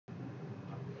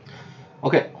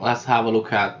Okay, let's have a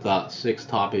look at the sixth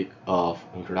topic of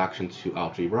Introduction to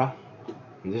Algebra.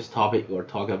 In this topic, we're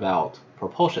talking about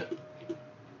proportion.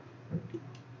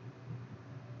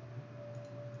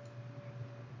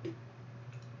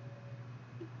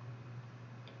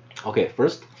 Okay,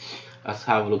 first, let's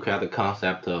have a look at the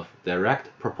concept of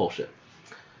direct proportion.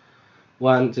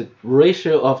 When the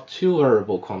ratio of two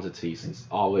variable quantities is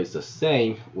always the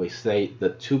same, we say the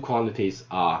two quantities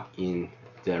are in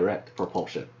direct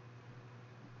proportion.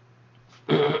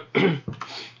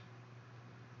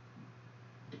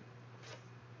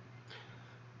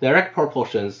 Direct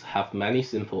proportions have many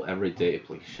simple everyday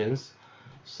applications,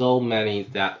 so many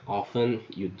that often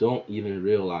you don't even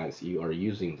realize you are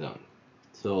using them.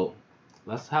 So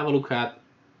let's have a look at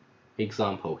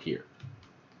example here.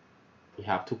 We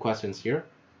have two questions here.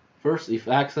 First, if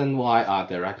x and y are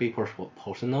directly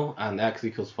proportional and x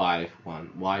equals 5 when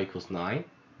y equals 9,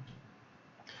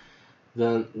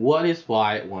 then what is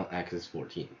y when x is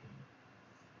 14?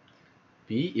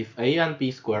 B, if a and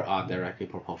b squared are directly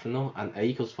proportional and a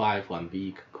equals 5 when b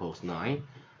equals 9,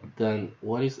 then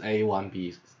what is a when b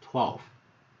is 12?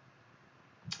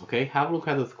 Okay, have a look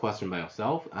at this question by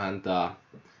yourself, and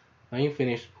when you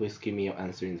finish, please give me your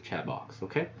answer in the chat box,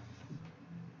 okay?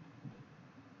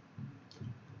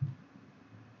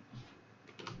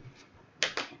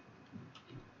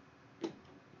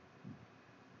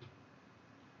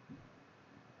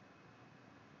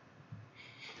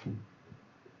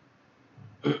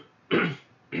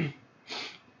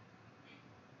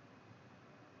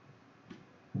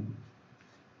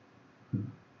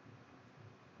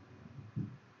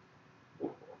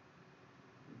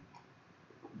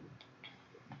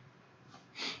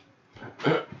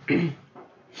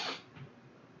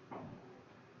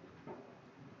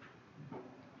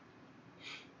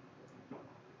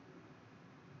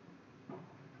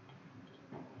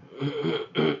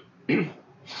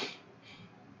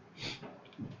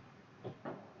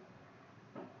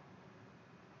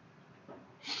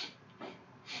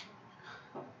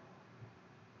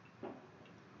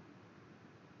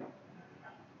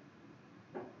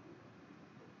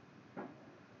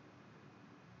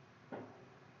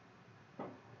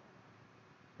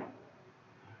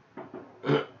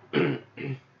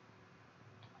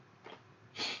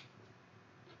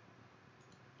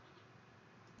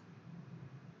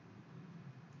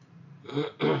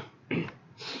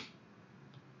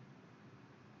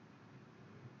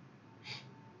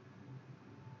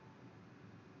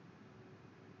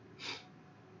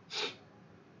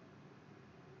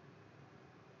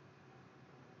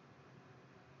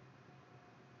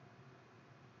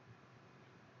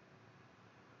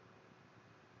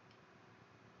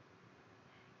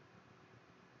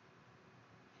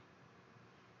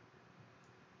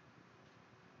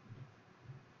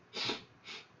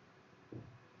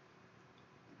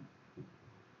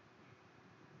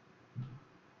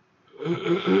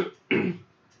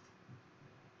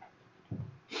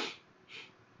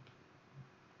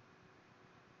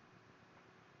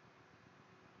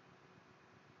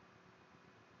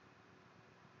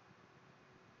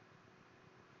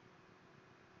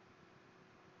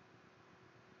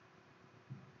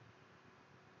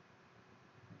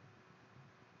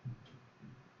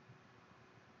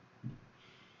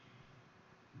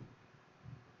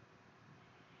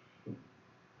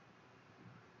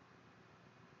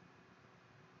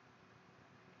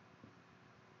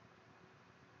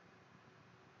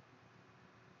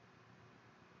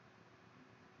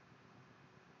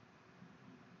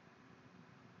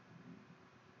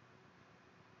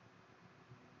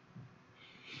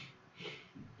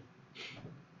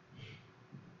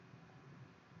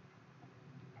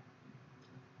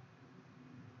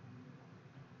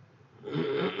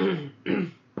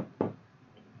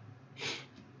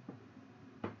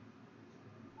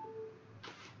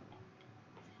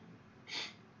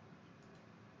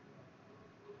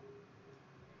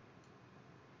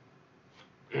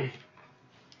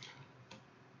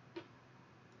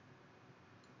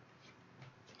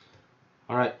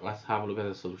 Alright, let's have a look at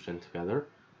the solution together.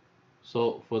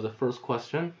 So for the first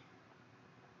question,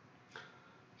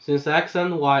 since x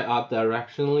and y are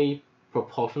directionally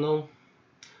proportional,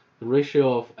 the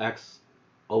ratio of x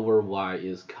over y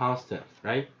is constant,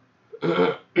 right?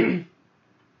 So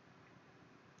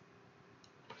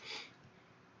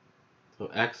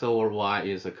x over y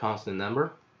is a constant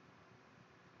number.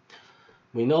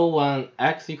 We know when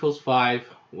x equals 5,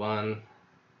 when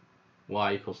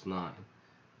y equals 9.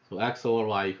 So x over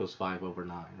y equals 5 over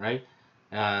 9, right?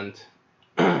 And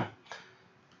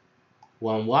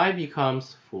when y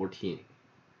becomes 14,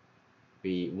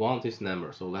 we want this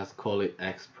number, so let's call it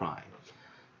x prime.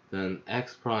 Then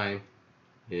x prime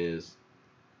is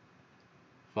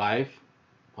 5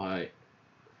 by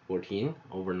 14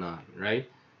 over 9, right?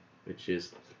 Which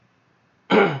is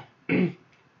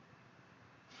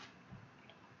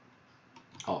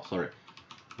oh, sorry,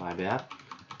 my bad.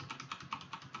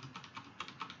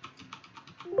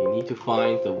 We need to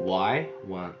find the y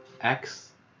when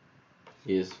x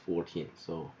is 14.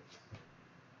 So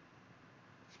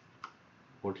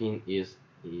 14 is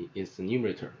the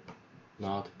numerator,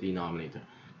 not denominator.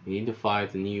 We need to find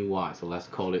the new y, so let's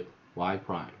call it y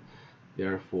prime.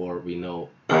 Therefore, we know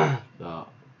the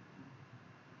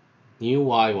new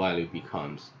y value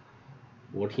becomes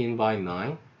 14 by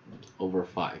 9 over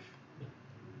 5.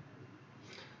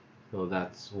 So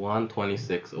that's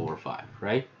 126 over 5,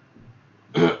 right?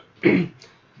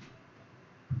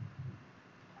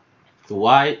 So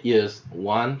y is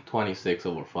 126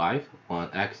 over 5 when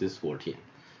x is 14,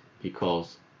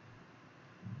 because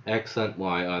x and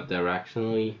y are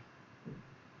directly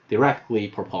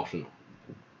proportional.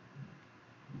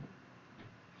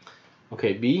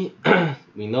 Okay, b,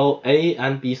 we know a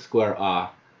and b squared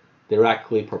are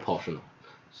directly proportional.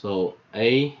 So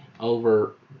a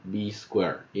over b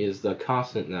squared is the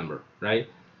constant number, right?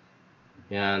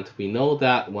 And we know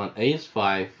that when a is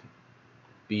 5,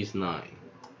 b is 9.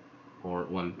 Or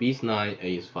when b is 9,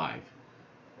 a is 5.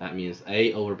 That means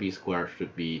a over b squared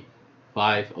should be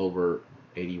 5 over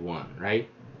 81, right?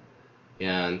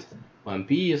 And when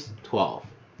b is 12,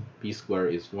 b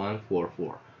squared is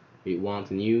 144. We want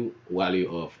a new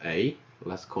value of a.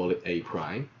 Let's call it a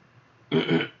prime.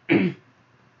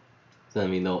 Then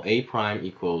we know a prime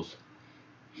equals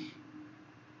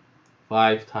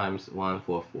 5 times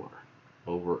 144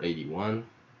 over 81.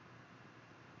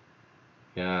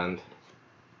 And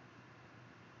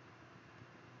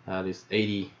that is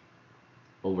 80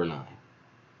 over 9.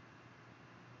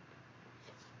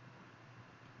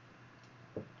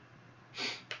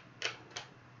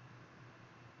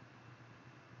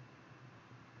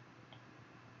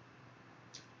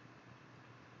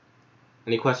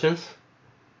 Any questions?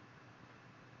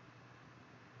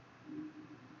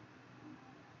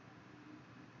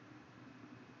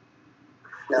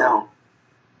 No.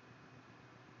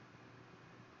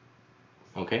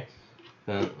 Okay,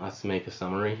 then let's make a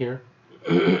summary here.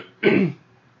 In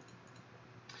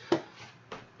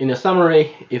the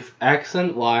summary, if x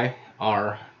and y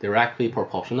are directly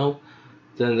proportional,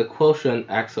 then the quotient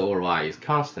x over y is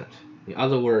constant. In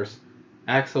other words,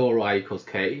 x over y equals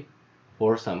k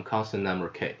for some constant number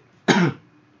k.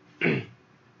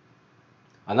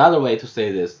 Another way to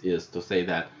say this is to say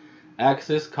that x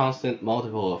is constant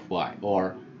multiple of y,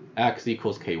 or x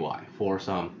equals ky for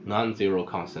some non-zero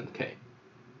constant k.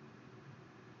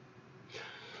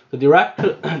 The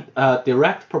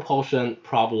direct proportion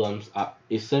problems are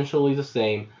essentially the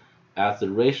same as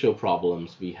the ratio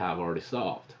problems we have already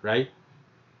solved, right?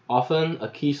 Often, a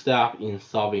key step in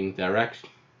solving direct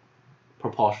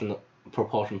proportion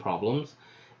problems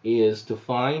is to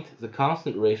find the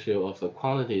constant ratio of the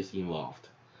quantities involved.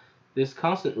 This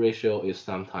constant ratio is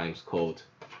sometimes called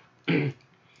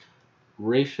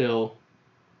ratio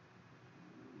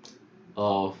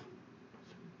of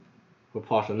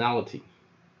proportionality.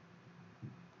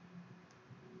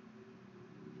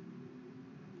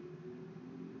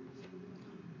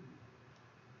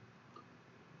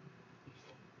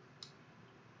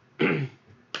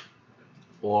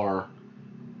 Or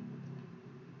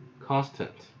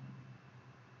constant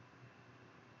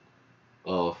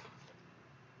of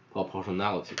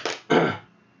proportionality.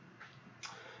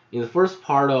 In the first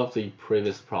part of the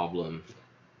previous problem,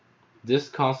 this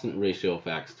constant ratio of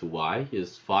x to y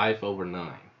is 5 over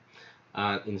 9.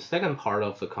 And in the second part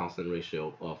of the constant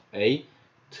ratio of a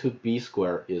to b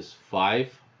squared is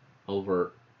 5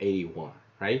 over 81,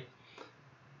 right?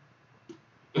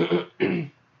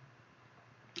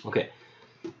 Okay,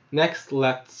 next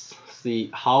let's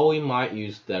see how we might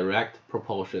use direct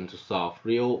proportion to solve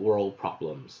real-world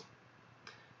problems.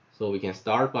 So we can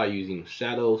start by using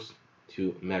shadows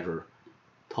to measure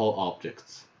tall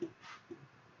objects.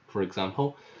 For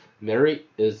example, Mary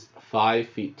is 5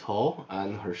 feet tall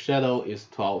and her shadow is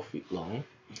 12 feet long.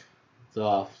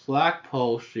 The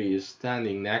flagpole she is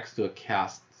standing next to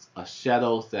casts a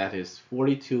shadow that is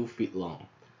 42 feet long.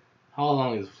 How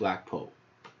long is the flagpole?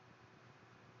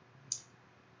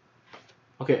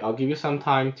 Okay, I'll give you some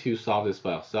time to solve this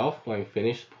by yourself. When you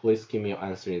finish, please give me your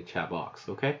answer in the chat box,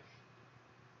 okay?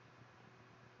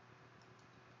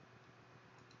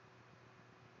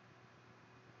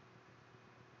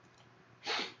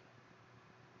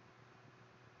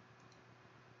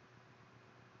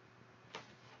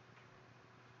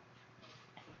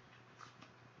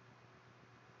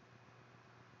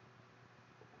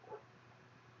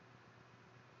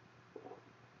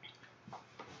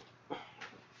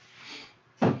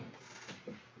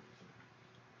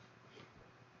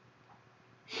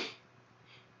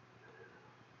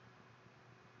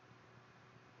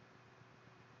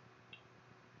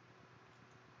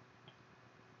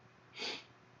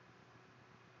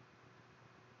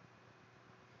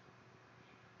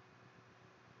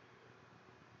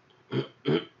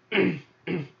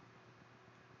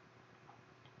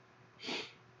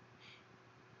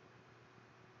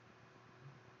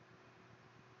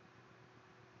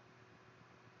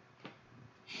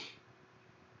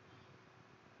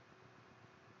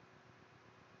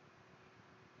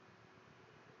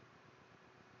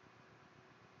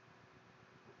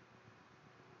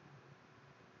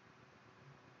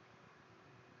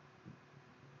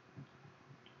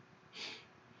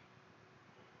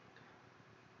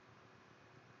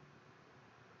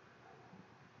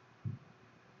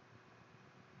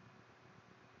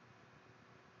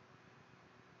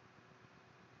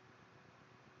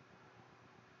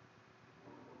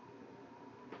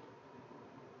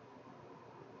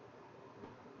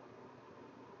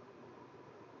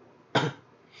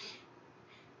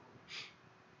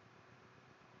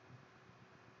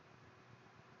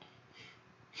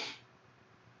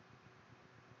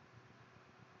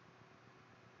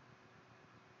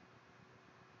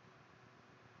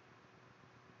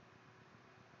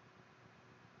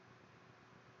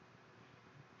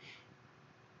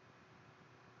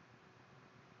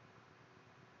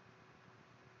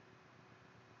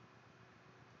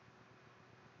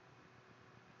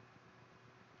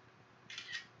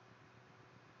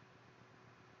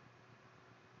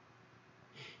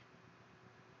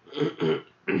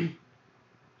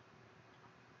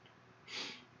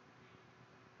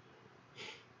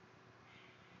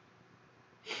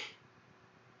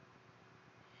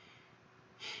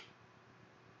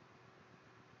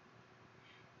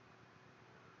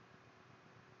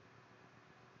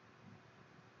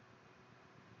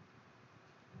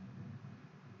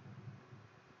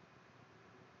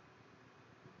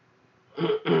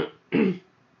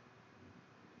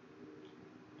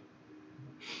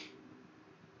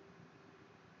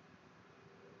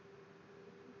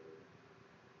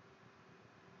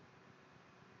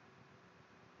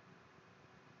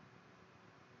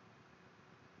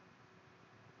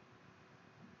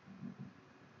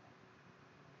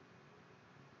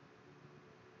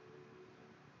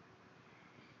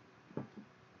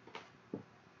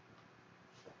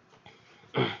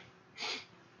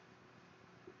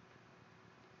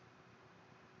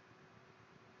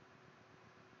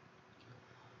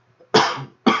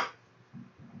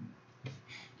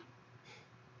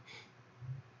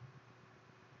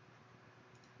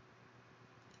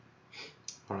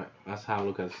 Alright, let's have a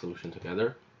look at the solution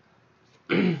together.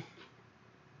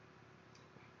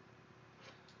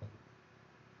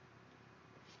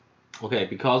 Okay,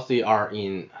 because they are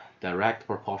in direct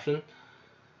proportion,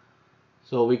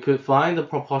 so we could find the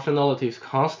proportionality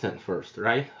constant first,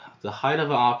 right? The height of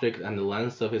an object and the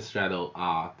length of its shadow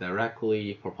are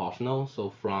directly proportional. So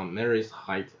from Mary's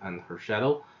height and her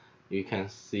shadow, you can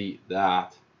see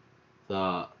that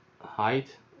the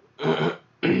height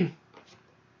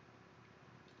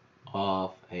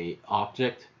of a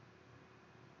object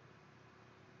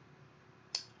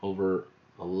over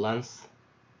the length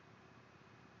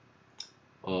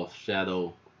of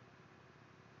shadow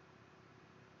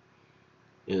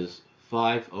is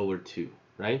 5/2,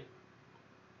 right?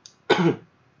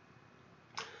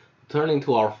 Turning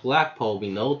to our flagpole, we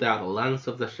know that the length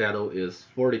of the shadow is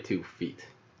 42 feet.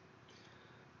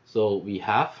 So we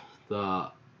have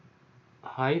the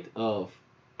height of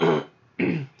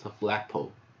the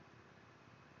flagpole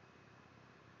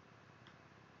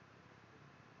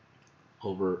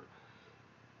over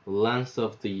the length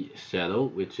of the shadow,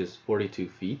 which is 42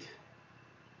 feet,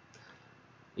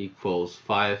 equals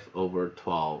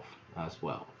 5/12 as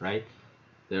well, right?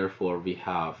 Therefore, we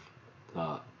have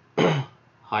the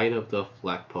height of the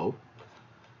flagpole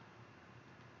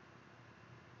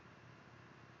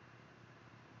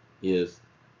is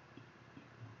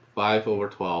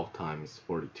 5/12 times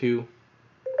 42,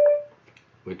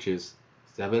 which is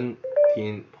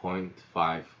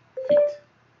 17.5 feet.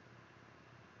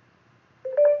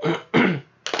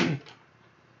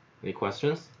 Any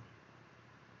questions?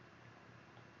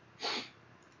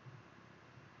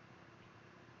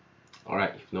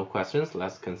 Alright, if no questions,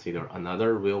 let's consider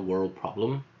another real-world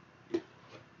problem.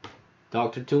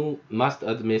 Dr. Tu must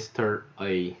administer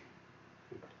a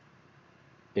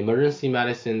emergency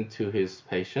medicine to his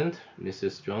patient,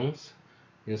 Mrs. Jones.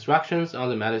 Instructions on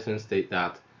the medicine state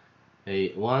that a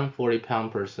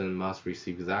 140-pound person must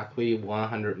receive exactly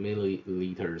 100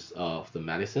 milliliters of the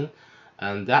medicine,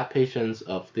 and that patients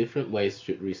of different weights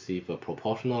should receive a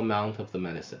proportional amount of the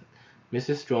medicine.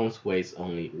 Mrs. Jones weighs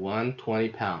only 120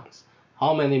 pounds.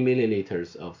 How many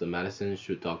milliliters of the medicine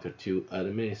should Dr. Tu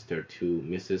administer to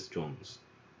Mrs. Jones?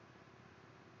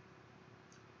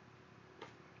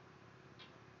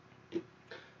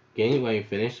 Again, when you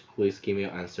finish, please give me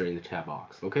your answer in the chat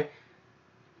box, okay?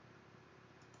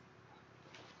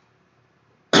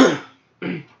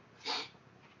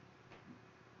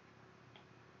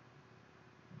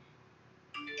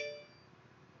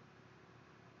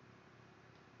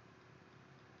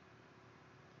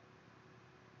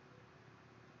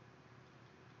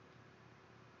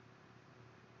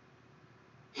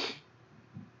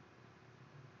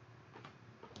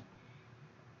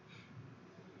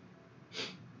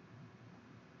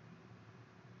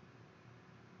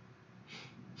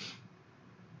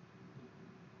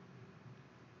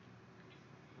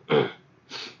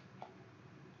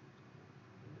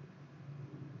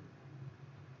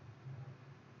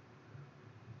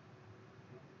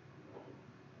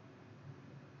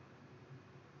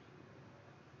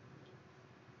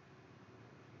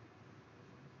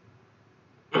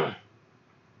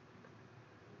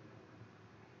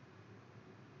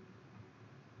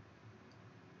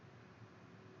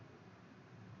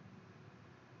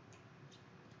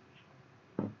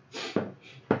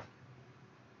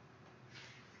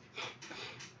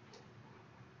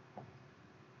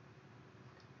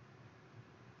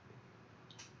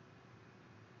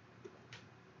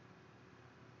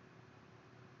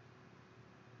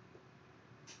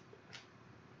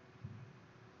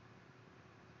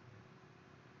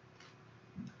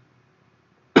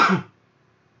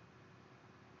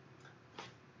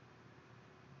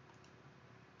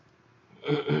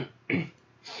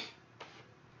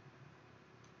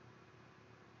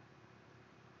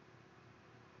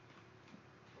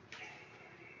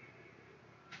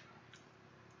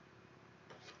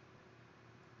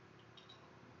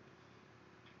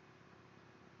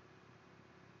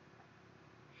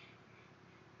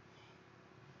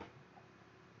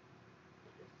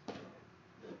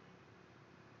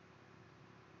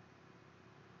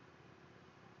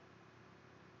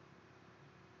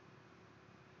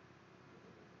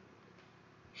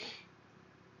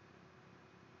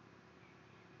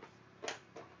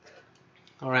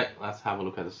 Alright, let's have a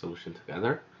look at the solution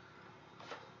together.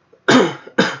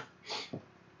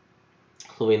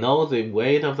 So we know the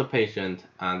weight of the patient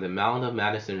and the amount of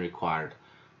medicine required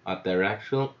are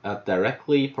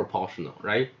directly proportional,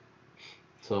 right?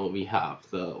 So we have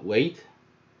the weight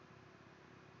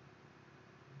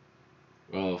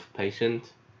of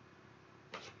patient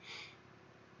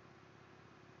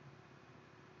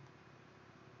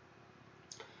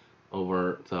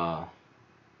over the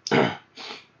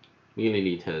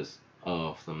milliliters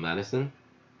of the medicine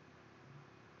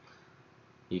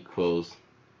equals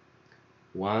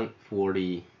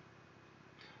 140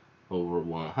 over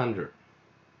 100,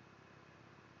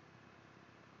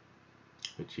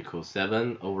 which equals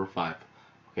 7 over 5.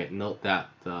 Okay, note that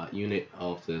the unit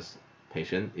of this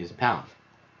patient is pound.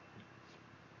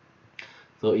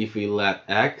 So if we let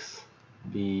X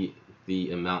be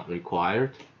the amount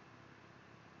required,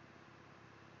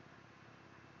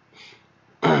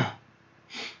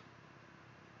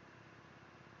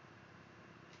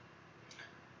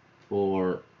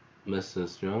 for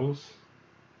Mrs. Jones,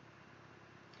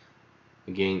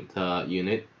 again the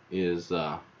unit is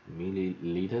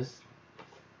milliliters.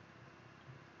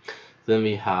 Then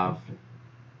we have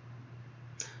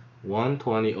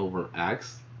 120 over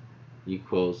X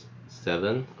equals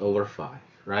 7 over 5,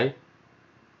 right?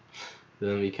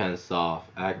 Then we can solve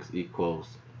X equals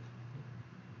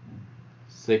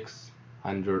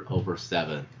 600 over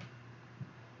 7,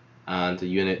 and the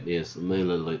unit is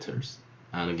milliliters.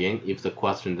 And again, if the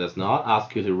question does not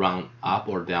ask you to round up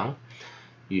or down,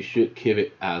 you should keep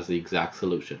it as the exact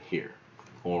solution here.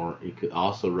 Or you could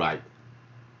also write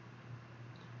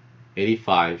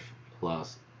 85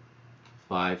 plus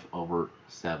 5 over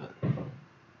 7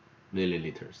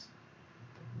 milliliters.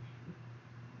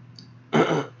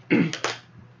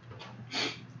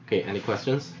 Okay, any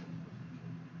questions?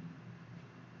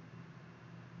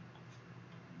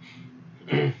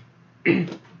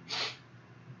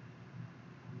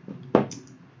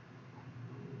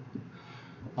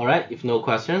 Alright, if no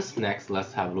questions, next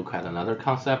let's have a look at another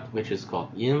concept which is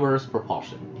called inverse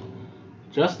proportion.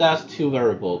 Just as two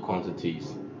variable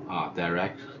quantities are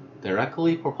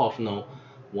directly proportional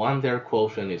when their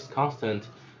quotient is constant,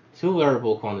 two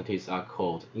variable quantities are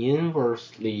called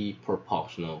inversely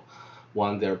proportional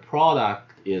when their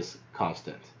product is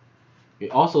constant.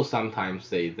 We also sometimes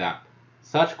say that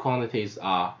such quantities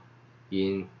are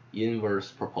in inverse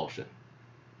proportion.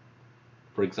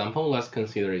 For example, let's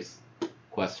consider these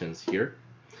questions here.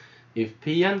 If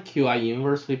P and Q are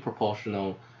inversely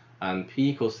proportional and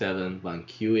P equals 7 when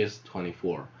Q is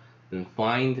 24, then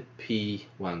find P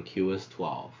when Q is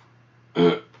 12.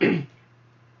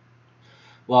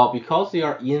 Well, because they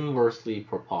are inversely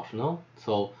proportional,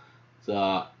 so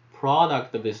the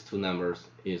product of these two numbers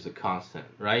is a constant,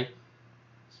 right?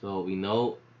 So we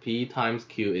know P times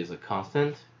Q is a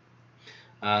constant,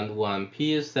 and when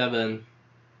P is 7,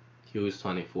 Q is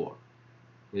 24.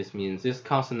 This means this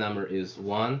constant number is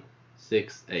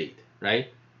 168, right?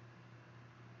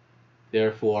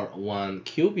 Therefore, when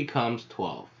Q becomes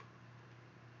 12,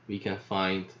 we can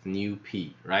find the new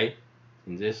P, right?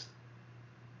 In this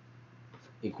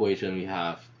equation, we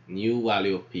have new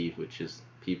value of P, which is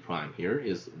P prime here,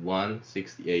 is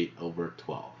 168 over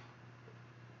 12,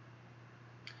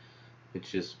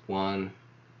 which is 14,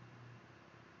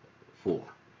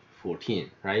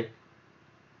 right?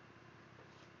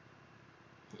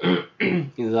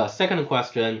 In the second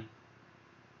question,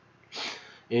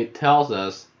 it tells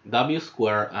us W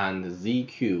squared and Z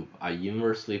cubed are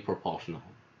inversely proportional.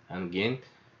 And again,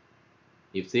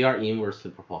 if they are inversely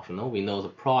proportional, we know the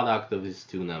product of these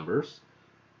two numbers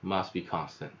must be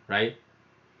constant, right?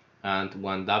 And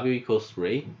when W equals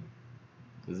 3,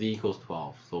 Z equals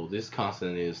 12. So this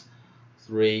constant is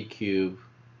 3 cubed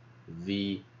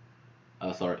Z,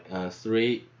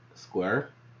 3 squared,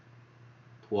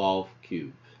 12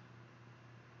 cubed.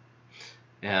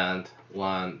 And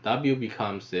when W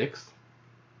becomes 6,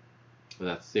 so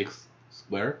that's 6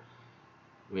 squared,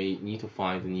 we need to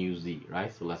find the new Z,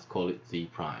 right? So let's call it Z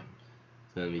prime.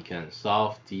 Then we can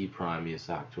solve D prime is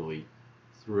actually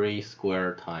 3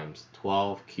 squared times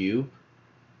 12 cubed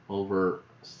over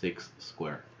 6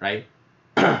 squared, right?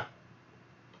 And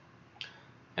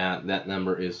that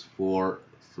number is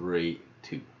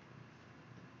 432.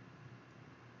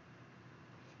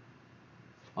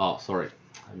 Oh, sorry,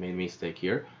 I made a mistake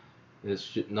here. This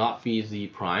should not be Z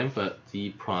prime, but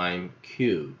Z prime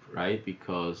cube, right?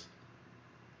 Because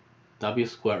W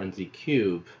squared and Z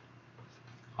cube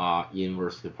are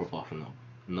inversely proportional,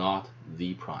 not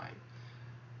Z prime.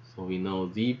 So we know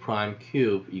Z prime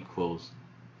cube equals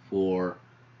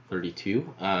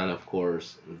 432, and of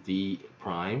course Z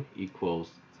prime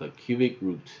equals the cubic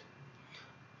root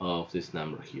of this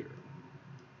number here,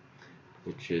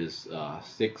 which is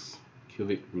 6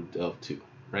 cubic root of 2,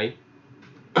 right?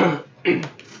 Have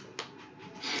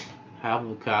a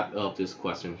look at this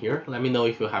question here. Let me know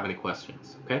if you have any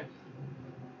questions, okay?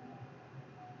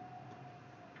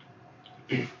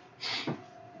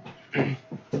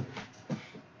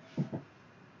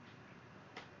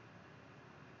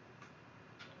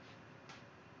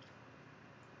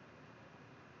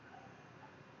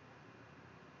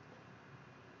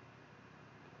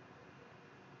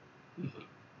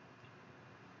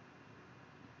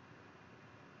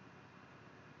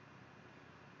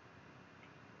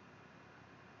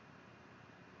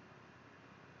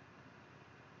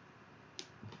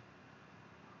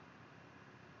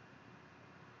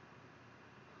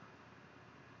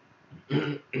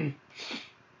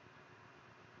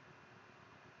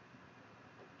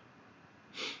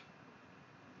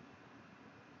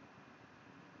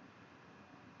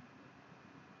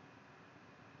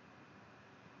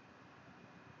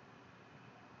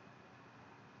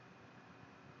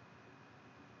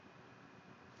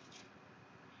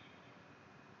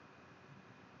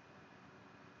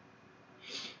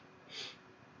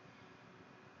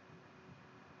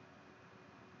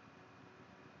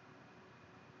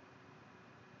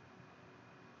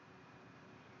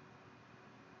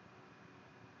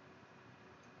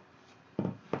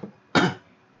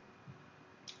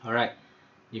 All right,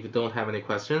 if you don't have any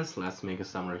questions, let's make a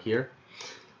summary here.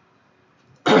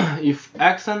 If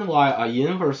x and y are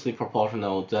inversely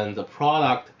proportional, then the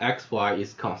product xy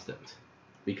is constant.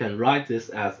 We can write this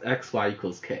as xy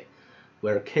equals k,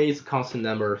 where k is a constant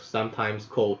number, sometimes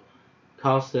called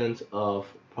constant of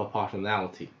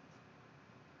proportionality.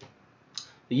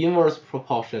 The inverse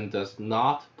proportion does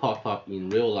not pop up in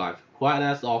real life quite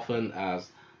as often as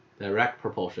direct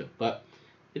proportion, but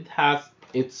it has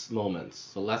its moments.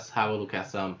 So let's have a look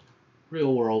at some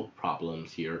real-world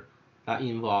problems here that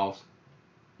involves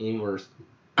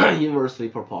inversely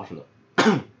proportional.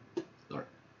 Sorry.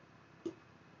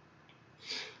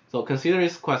 So consider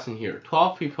this question here.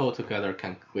 12 people together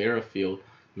can clear a field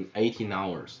in 18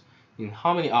 hours. In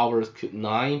how many hours could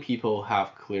 9 people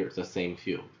have cleared the same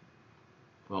field?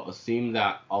 Well, assume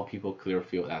that all people clear a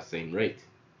field at the same rate.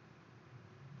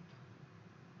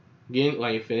 Again,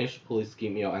 when you finish, please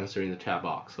give me your answer in the chat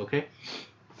box, okay?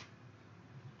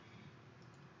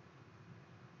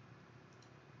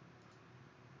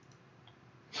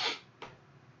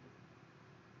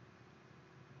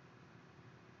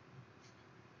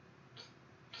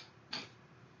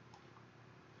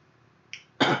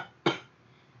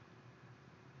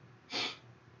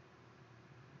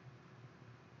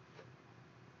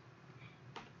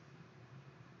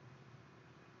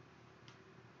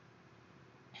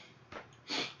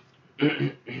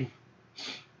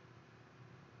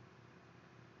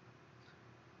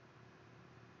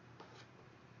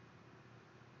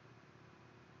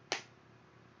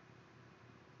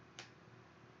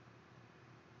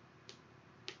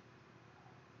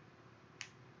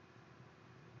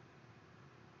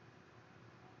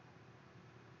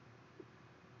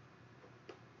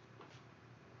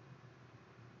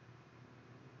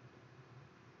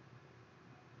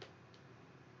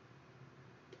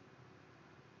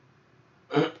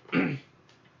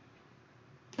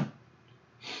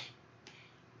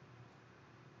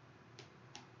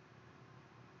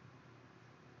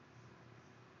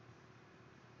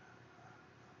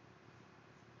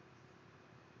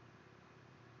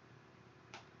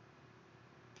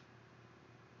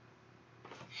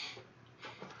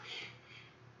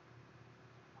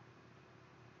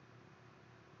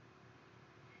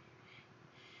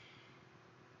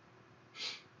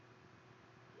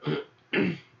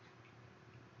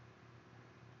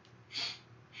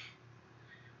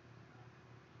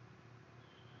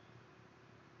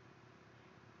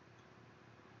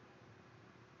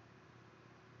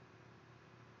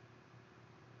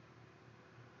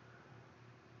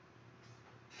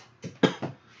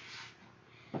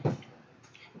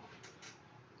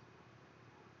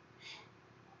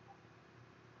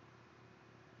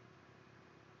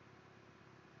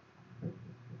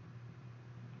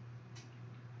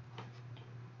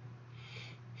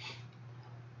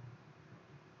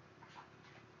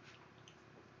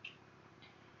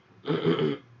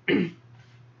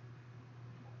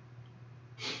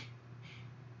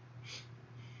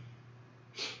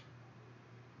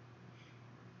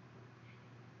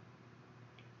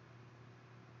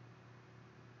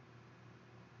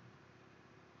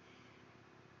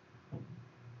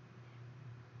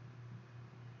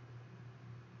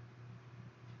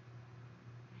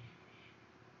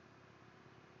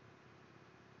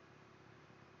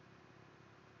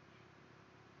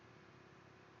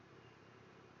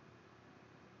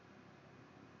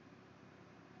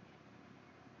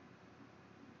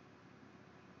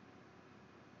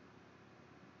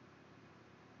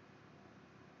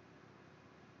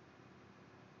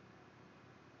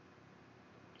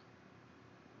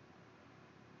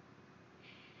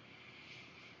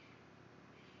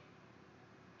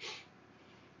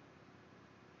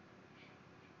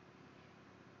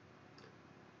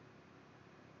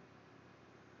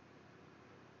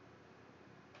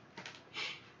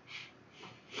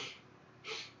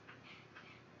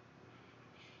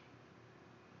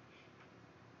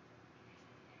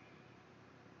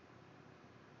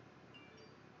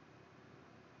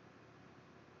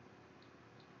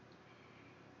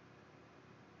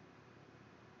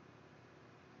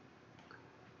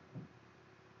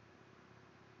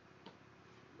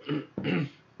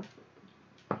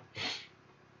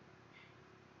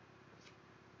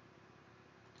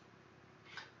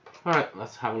 Alright,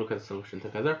 let's have a look at the solution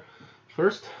together.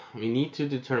 First, we need to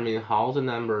determine how the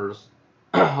numbers,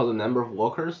 how the number of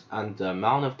workers and the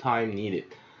amount of time needed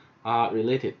are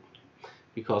related,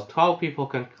 because 12 people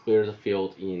can clear the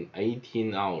field in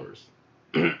 18 hours.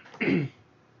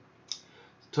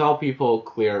 12 people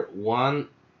clear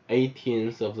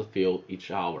 1/18th of the field each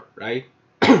hour, right?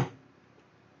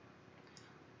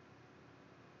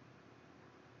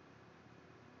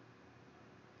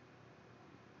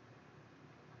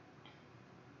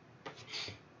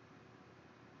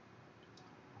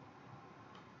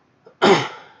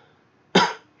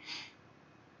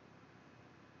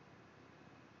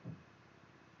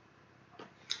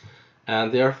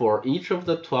 And therefore, each of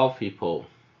the 12 people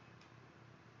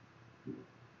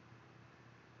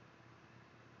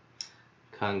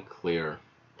can clear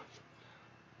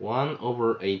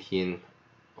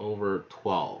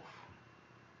 1/18/12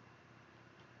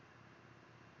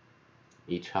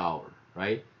 each hour,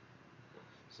 right?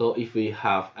 So if we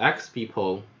have X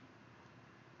people,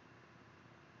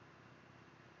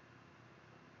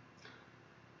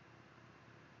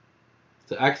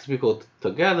 the X people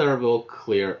together will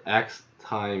clear X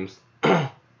times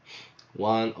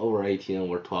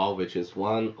 1/18/12, which is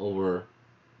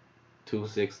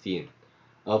 1/216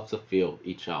 of the field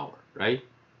each hour, right?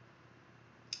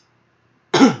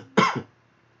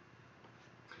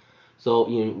 So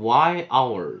in Y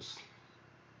hours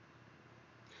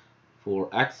for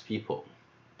X people,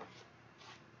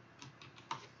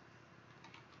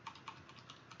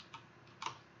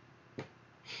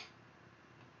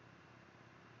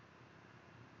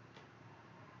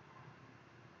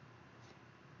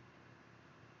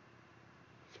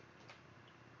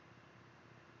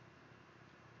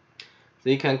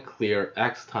 they can clear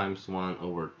X times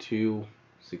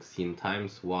 1/216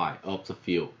 times Y of the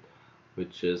field,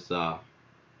 which is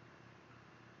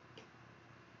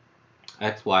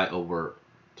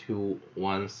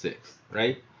XY/216,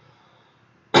 right?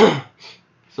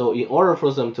 So in order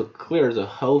for them to clear the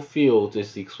whole field,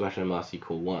 this expression must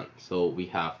equal 1. So we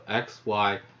have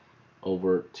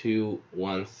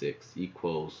XY/216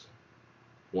 equals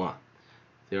 1.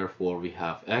 Therefore, we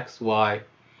have XY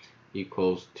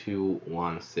equals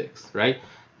 216, right?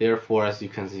 Therefore, as you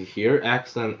can see here,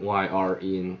 X and Y are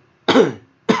in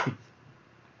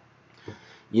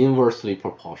inversely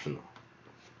proportional.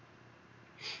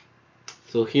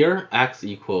 So here, X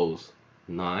equals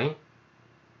 9,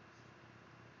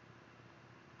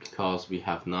 because we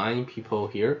have 9 people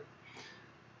here.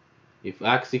 If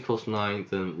X equals 9,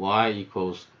 then Y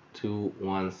equals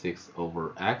 216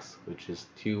 over X, which is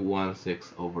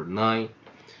 216 over 9,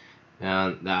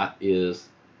 and that is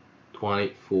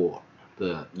 24.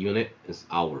 The unit is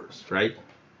hours, right?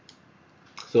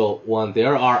 So when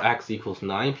there are X equals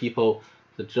 9 people,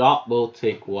 the job will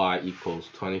take Y equals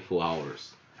 24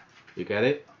 hours. You get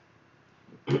it?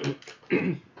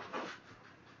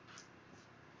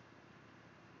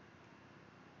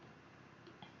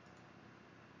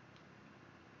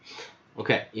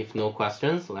 Okay, if no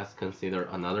questions, let's consider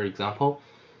another example.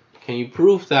 Can you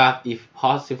prove that if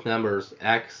positive numbers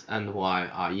X and Y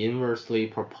are inversely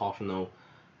proportional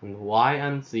and Y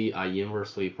and Z are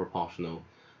inversely proportional,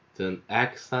 then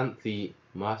X and Z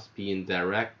must be in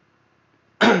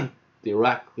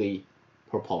directly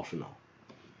proportional?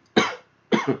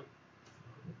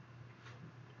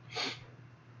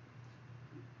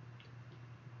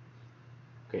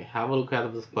 Okay, have a look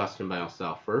at this question by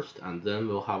yourself first, and then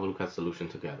we'll have a look at the solution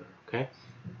together, okay?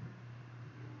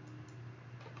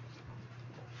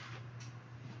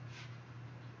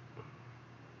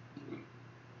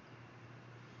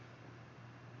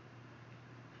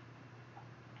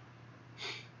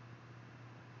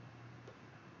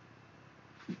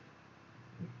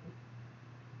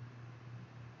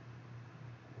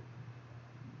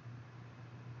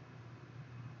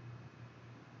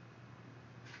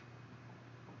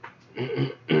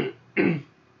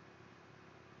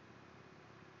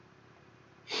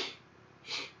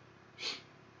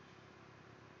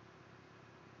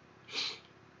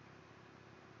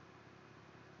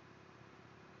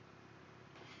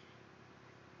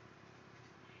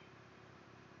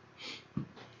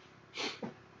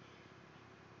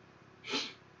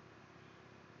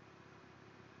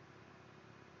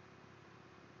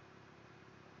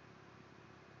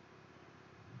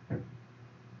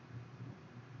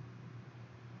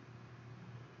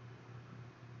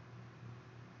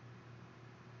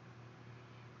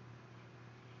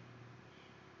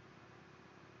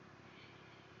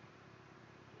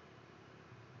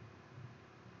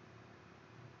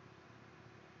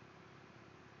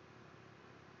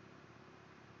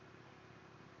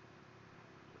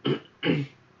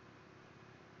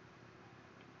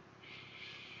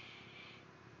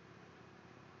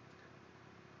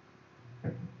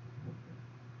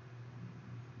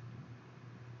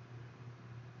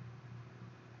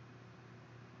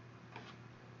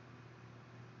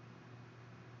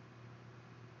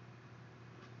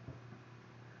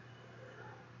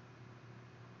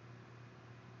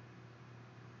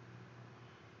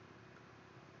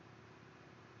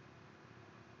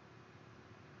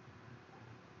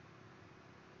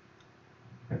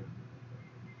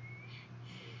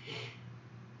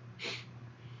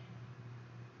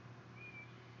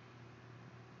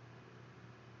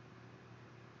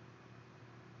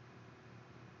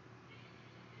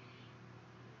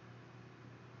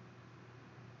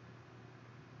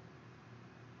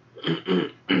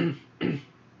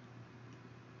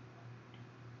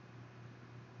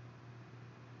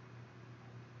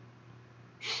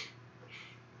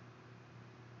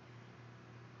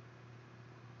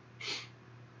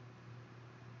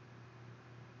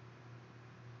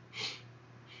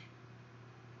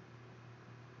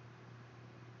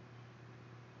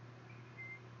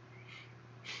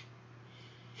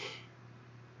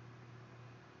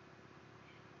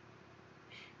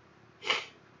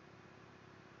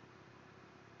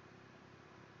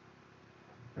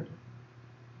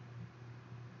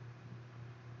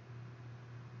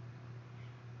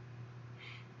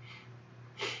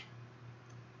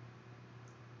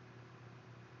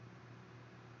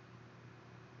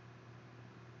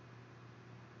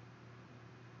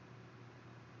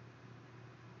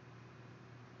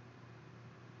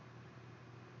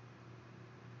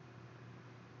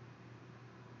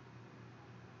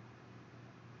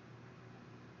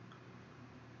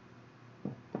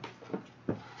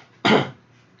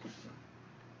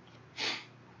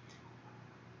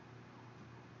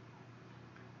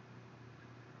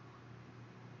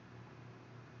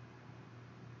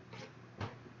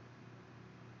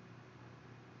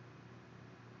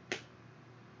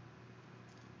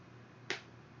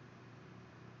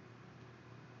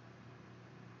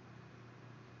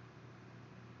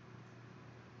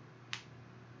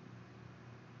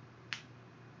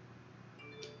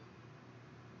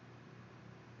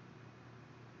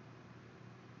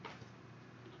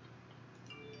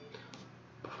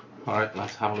 Alright,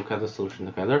 let's have a look at the solution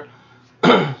together.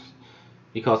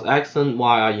 Because x and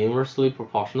y are inversely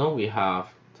proportional, we have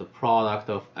the product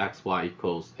of x, y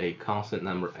equals a constant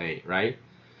number a, right?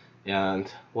 And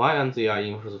y and z are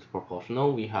inversely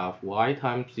proportional, we have y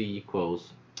times z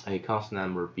equals a constant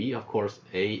number b. Of course,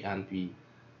 a and b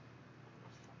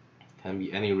can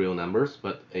be any real numbers,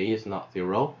 but a is not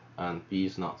 0 and b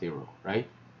is not 0, right?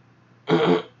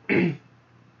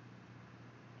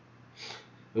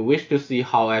 We wish to see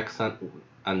how x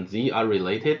and z are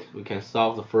related. We can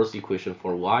solve the first equation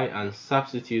for y and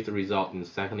substitute the result in the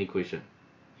second equation.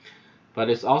 But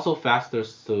it's also faster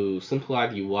to simplify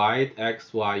the y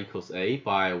x y equals a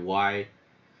by y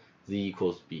z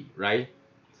equals b, right?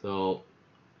 So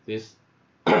this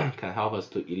can help us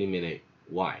to eliminate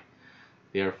y.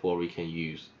 Therefore, we can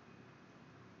use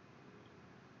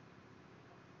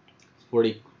for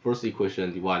the first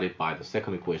equation divided by the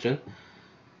second equation.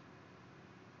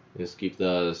 This gives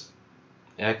us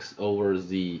x over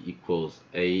z equals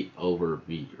a over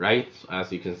b, right? So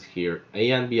as you can see here,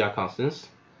 a and b are constants.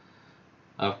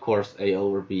 Of course, a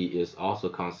over b is also a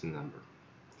constant number.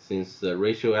 Since the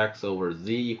ratio x over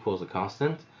z equals a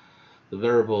constant, the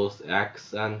variables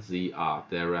x and z are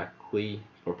directly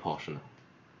proportional.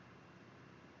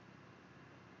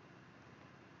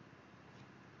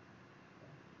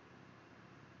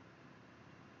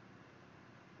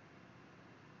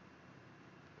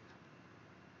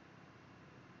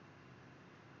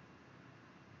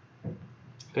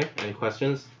 Okay, any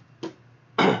questions?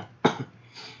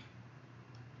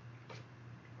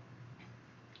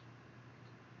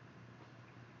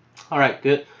 Alright,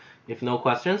 good. If no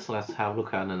questions, let's have a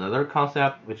look at another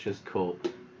concept which is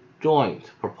called joint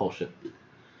proportion.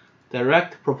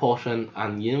 Direct proportion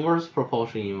and inverse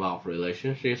proportion involve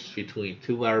relationships between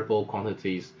two variable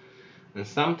quantities, and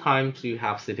sometimes you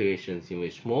have situations in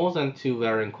which more than two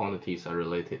varying quantities are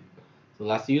related. So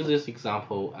let's use this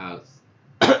example as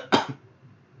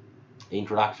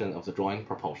introduction of the joint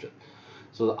proportion.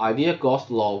 So the ideal Gauss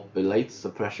law relates the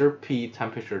pressure P,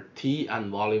 temperature T, and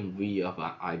volume V of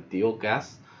an ideal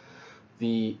gas.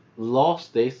 The law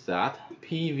states that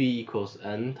PV equals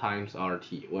N times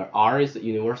RT, where R is the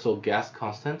universal gas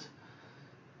constant,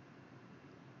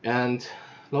 and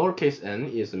lowercase n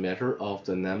is a measure of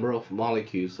the number of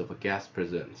molecules of a gas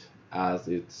present. As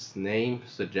its name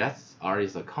suggests, R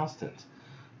is a constant.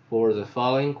 For the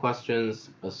following questions,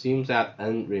 assume that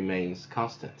n remains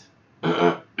constant.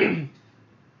 A.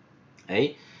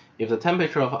 If the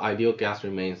temperature of ideal gas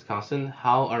remains constant,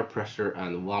 how are pressure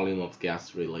and volume of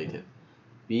gas related?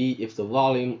 B. If the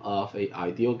volume of a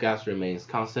ideal gas remains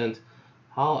constant,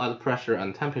 how are the pressure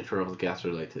and temperature of the gas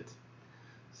related?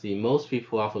 C. Most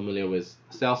people are familiar with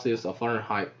Celsius or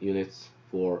Fahrenheit units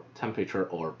for temperature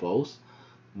or both.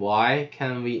 Why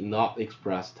can we not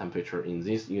express temperature in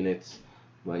these units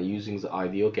when using the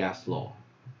ideal gas law?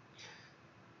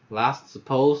 Last,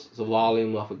 suppose the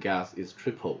volume of a gas is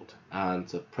tripled and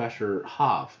the pressure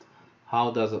halved.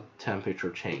 How does the temperature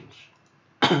change?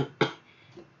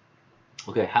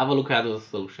 Okay, have a look at the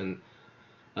solution,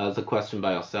 the question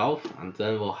by yourself, and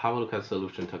then we'll have a look at the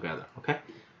solution together, okay?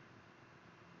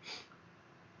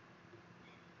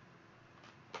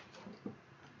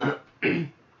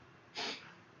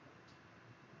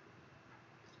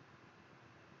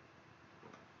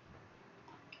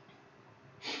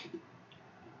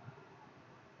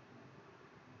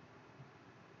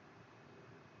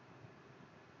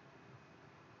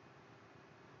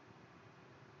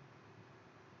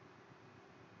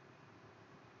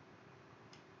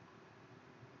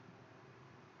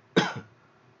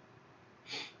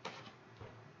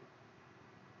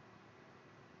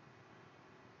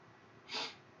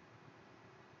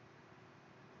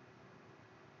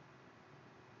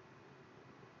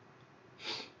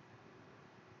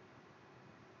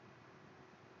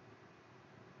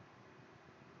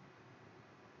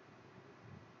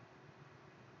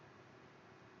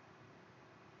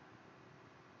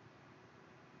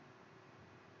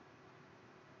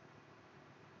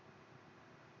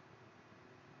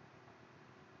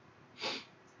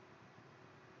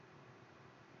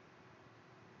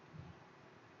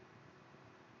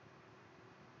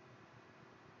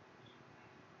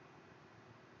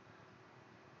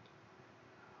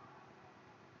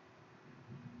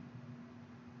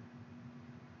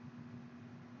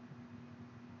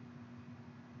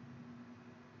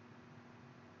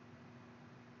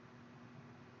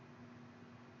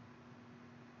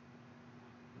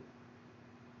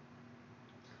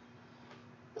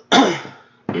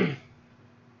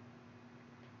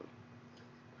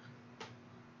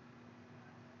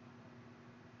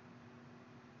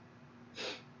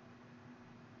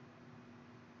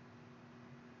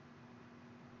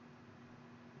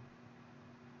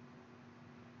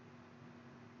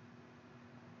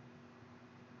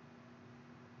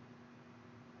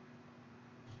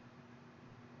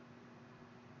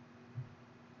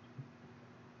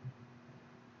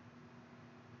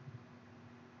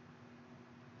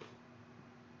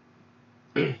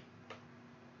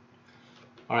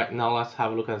 Alright, now let's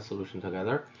have a look at the solution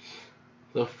together.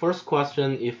 The first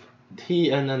question, if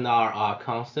T and nr are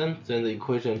constant, then the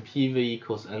equation PV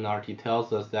equals nRT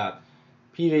tells us that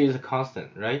PV is a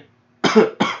constant, right?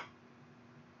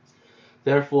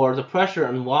 Therefore, the pressure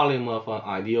and volume of an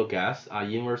ideal gas are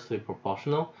inversely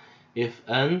proportional if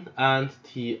N and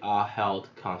T are held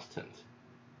constant.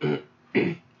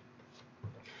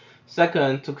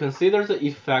 Second, to consider the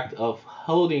effect of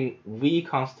holding V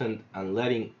constant and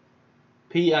letting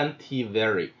P and T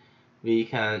vary, we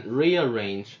can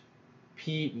rearrange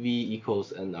PV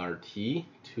equals nRT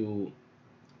to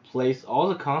place all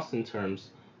the constant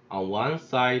terms on one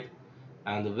side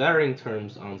and the varying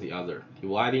terms on the other.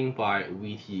 Dividing by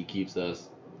Vt gives us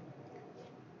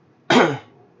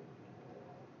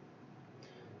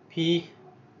P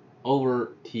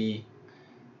over T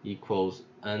equals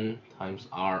N times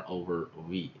R over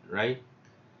V, right?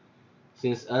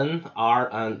 Since N, R,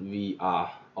 and V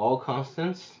are all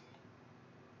constants,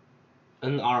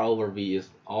 nR over V is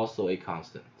also a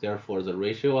constant. Therefore, the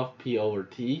ratio of P over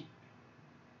T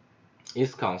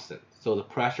is constant. So the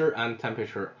pressure and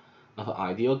temperature of an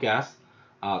ideal gas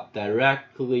are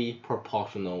directly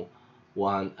proportional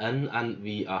when N and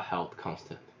V are held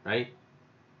constant, right?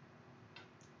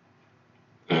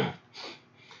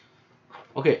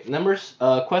 Okay,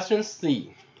 question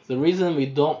C. The reason we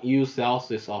don't use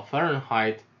Celsius or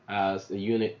Fahrenheit as a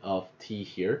unit of T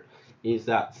here is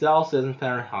that Celsius and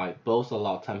Fahrenheit both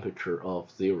allow temperature of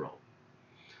 0,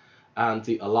 and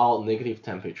they allow negative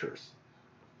temperatures.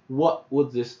 What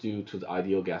would this do to the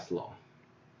ideal gas law?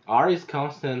 R is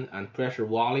constant and pressure,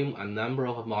 volume, and number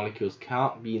of molecules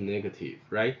can't be negative,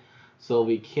 right? So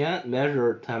we can't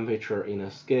measure temperature in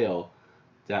a scale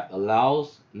that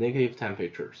allows negative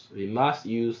temperatures. We must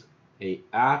use an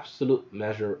absolute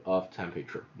measure of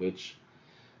temperature, which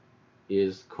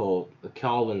is called the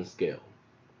Kelvin scale.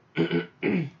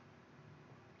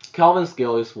 Kelvin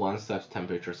scale is one such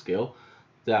temperature scale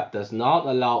that does not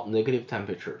allow negative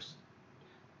temperatures.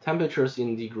 Temperatures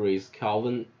in degrees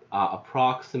Kelvin are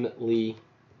approximately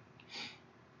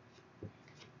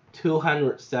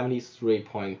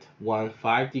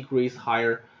 273.15 degrees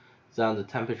higher than the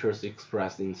temperatures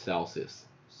expressed in Celsius.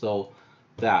 So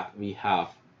that we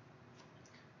have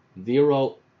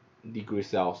 0 degrees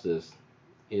Celsius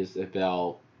is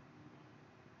about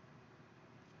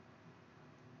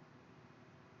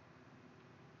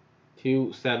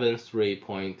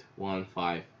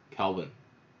 273.15 Kelvin.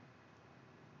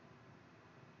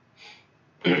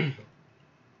 The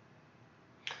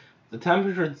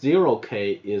temperature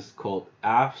 0K is called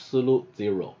absolute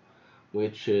zero,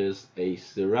 which is a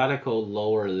theoretical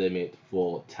lower limit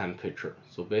for temperature.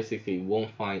 So basically you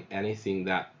won't find anything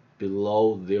that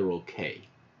below 0K.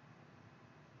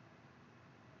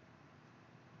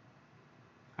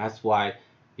 That's why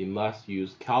you must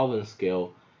use Kelvin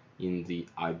scale in the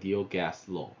ideal gas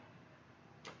law.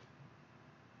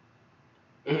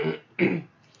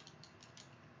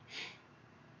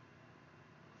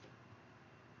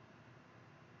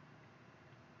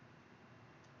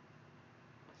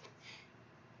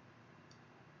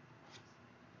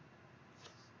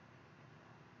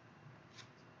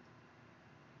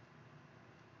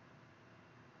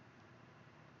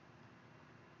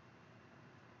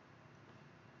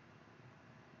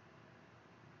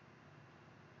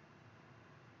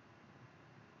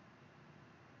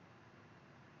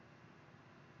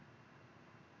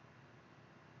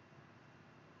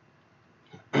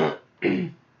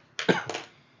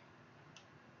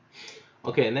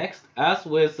 Okay, next, as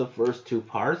with the first two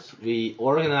parts, we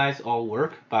organize our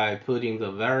work by putting the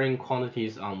varying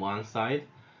quantities on one side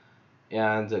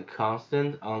and the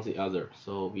constant on the other.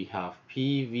 So we have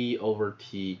PV over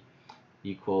T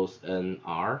equals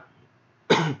NR.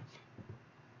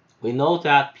 We know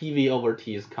that PV over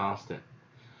T is constant.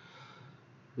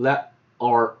 Let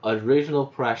our original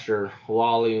pressure,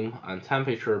 volume, and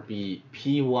temperature be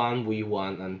P1,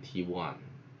 V1, and T1.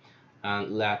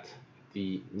 And let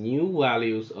the new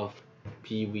values of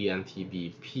PV and T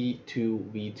be P2,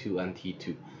 V2, and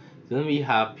T2. Then we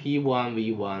have P1,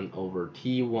 V1 over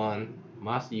T1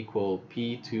 must equal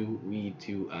P2,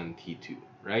 V2, and T2,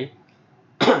 right?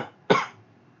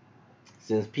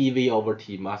 Since PV over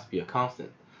T must be a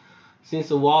constant. Since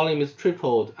the volume is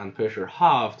tripled and pressure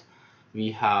halved,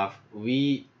 we have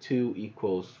V2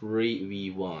 equals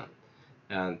 3V1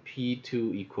 and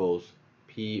P2 equals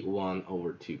P1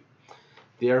 over 2.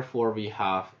 Therefore, we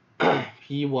have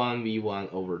P1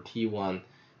 V1 over T1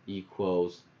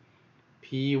 equals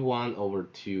P1 over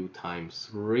 2 times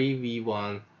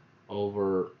 3V1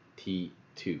 over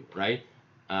T2, right?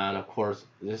 And of course,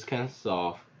 this can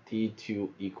solve T2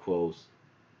 equals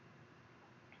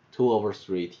 2 over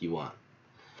 3 T1.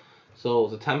 So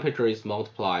the temperature is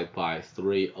multiplied by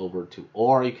 3 over 2,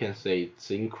 or you can say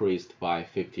it's increased by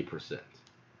 50%.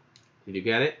 Did you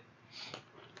get it?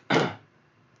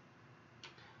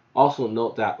 Also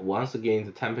note that once again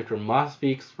the temperature must be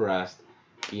expressed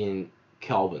in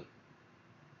Kelvin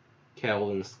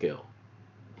scale,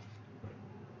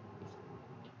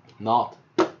 not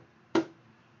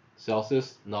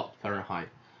Celsius, not Fahrenheit,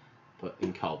 but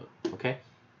in Kelvin, okay?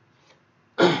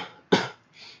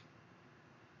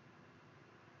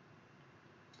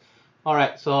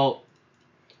 Alright, so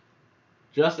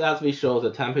just as we show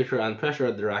the temperature and pressure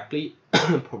are directly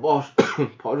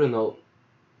proportional,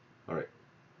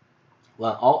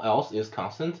 when all else is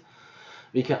constant,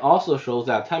 we can also show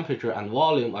that temperature and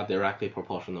volume are directly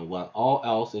proportional when all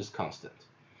else is constant.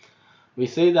 We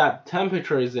say that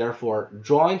temperature is therefore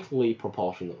jointly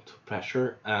proportional to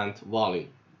pressure and volume.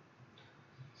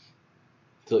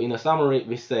 So in a summary,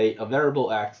 we say a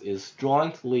variable x is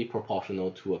jointly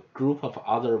proportional to a group of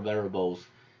other variables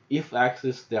if x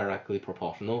is directly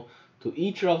proportional to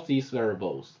each of these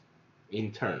variables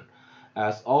in turn,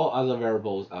 as all other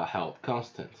variables are held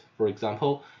constant. For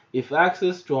example, if x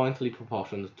is jointly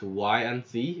proportional to y and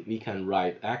z, we can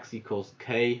write x equals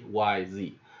k, y,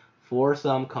 z for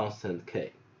some constant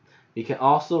k. We can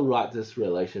also write this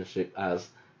relationship as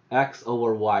x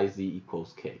over yz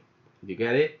equals k. Did you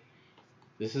get it?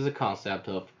 This is a concept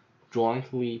of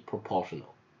jointly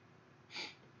proportional.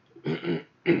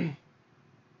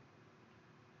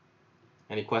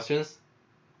 Any questions?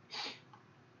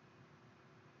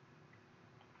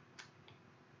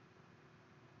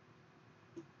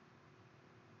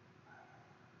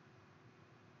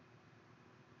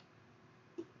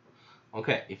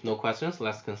 Okay, if no questions,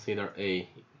 let's consider a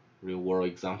real-world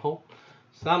example.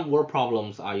 Some word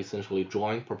problems are essentially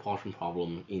joint proportion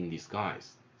problem in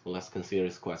disguise. So let's consider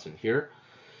this question here.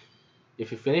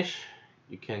 If you finish,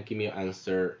 you can give me your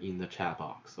answer in the chat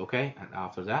box, okay? And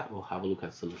after that, we'll have a look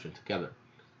at the solution together.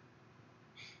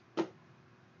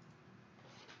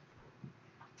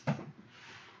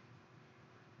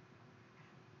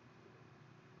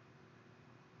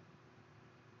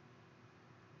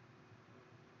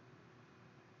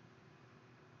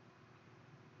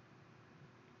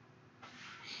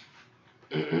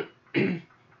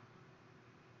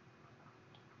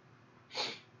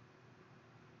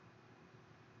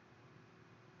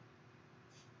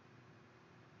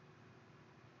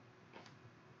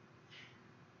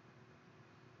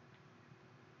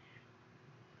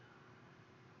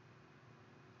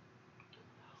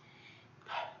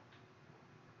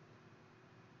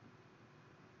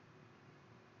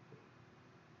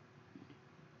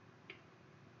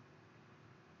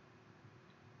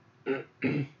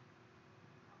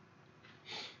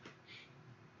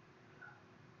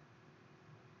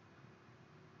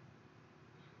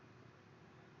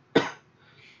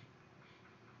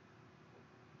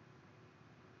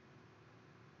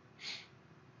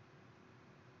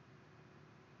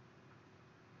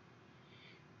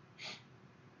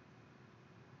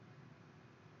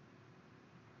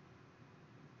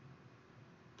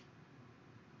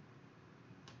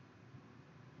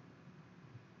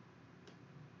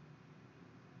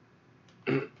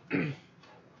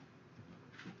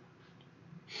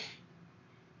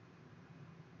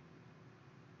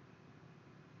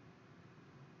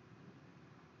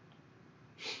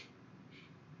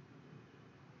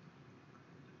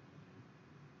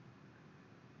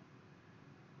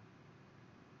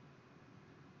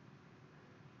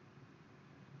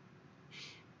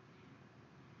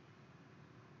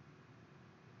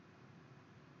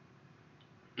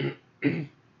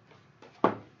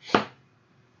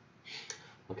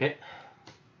 Okay.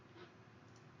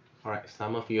 Alright,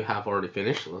 some of you have already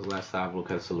finished. Let's have a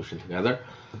look at the solution together.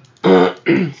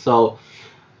 So,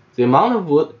 the amount of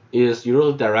wood is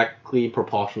usually directly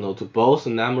proportional to both the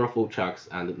number of woodchucks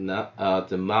and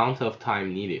the amount of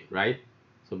time needed, right?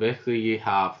 So basically you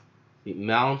have the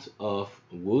amount of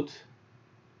wood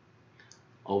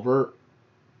over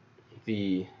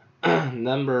the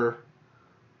number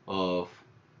of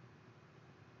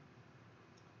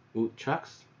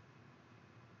woodchucks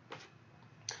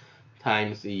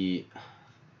times the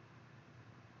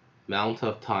amount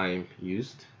of time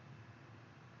used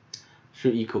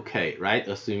should equal k, right?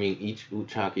 Assuming each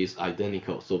woodchuck is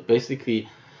identical. So basically,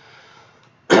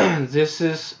 this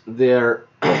is their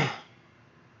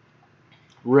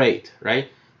rate, right?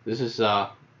 This is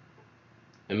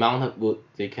amount of wood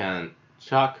they can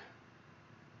chuck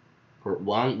per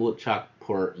one woodchuck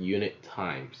per unit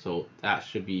time. So that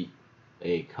should be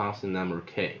a constant number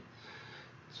k.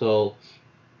 So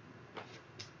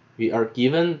we are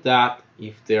given that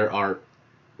if there are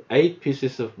 8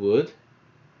 pieces of wood,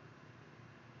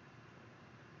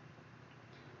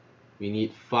 we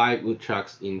need 5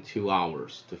 woodchucks in 2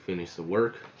 hours to finish the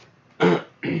work.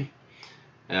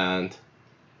 And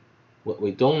what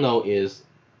we don't know is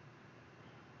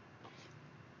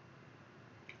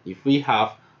if we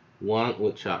have one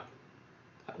woodchuck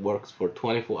that works for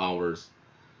 24 hours,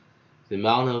 the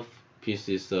amount of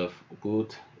pieces of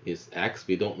wood is x.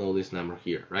 We don't know this number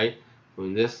here, right? So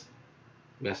in this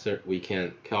method, we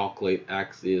can calculate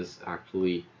x is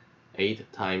actually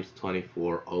 8 times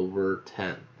 24 over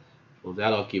 10. So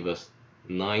that'll give us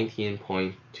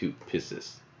 19.2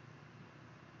 pieces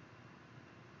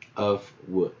of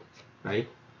wood, right?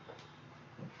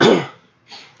 Did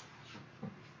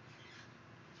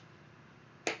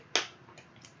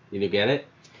you get it?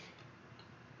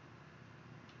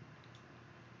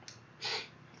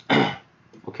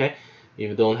 Okay, if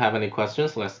you don't have any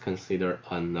questions, let's consider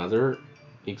another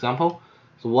example.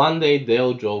 So one day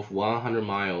Dale drove 100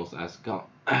 miles at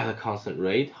a constant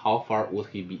rate. How far would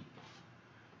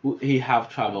he have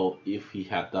traveled if he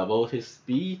had doubled his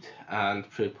speed and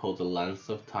tripled the length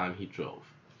of time he drove?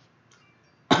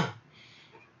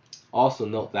 Also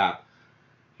note that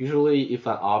usually if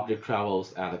an object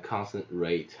travels at a constant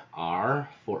rate r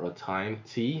for a time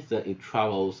t, then it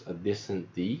travels a distance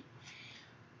d.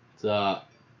 The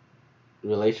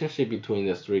relationship between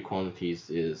the three quantities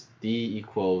is d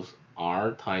equals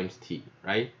r times t,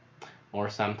 right? Or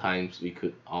sometimes we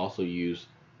could also use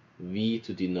v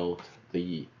to denote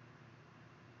the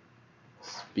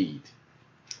speed.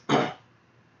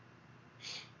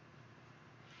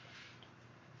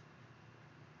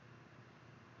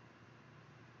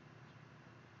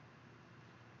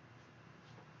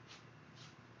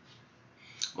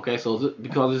 Okay, so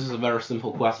because this is a very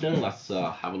simple question, let's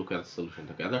have a look at the solution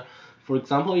together. For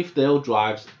example, if Dale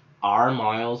drives r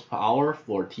miles per hour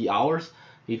for t hours,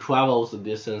 he travels the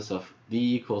distance of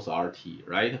d equals rt,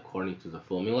 right, according to the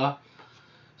formula.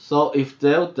 So if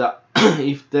Dale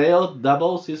if Dale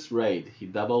doubles his rate, he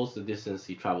doubles the distance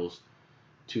he travels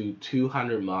to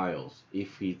 200 miles.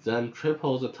 If he then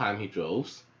triples the time he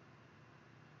drove,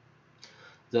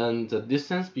 then the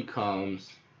distance becomes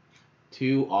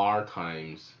 2r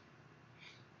times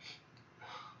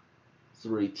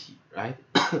 3t, right?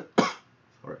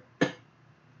 Sorry.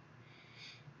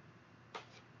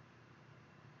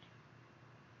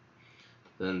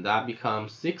 Then that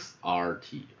becomes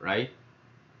 6rt, right?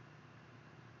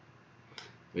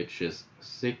 Which is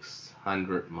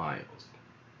 600 miles.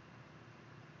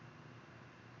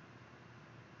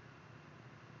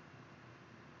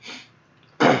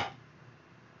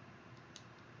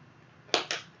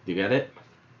 You get it?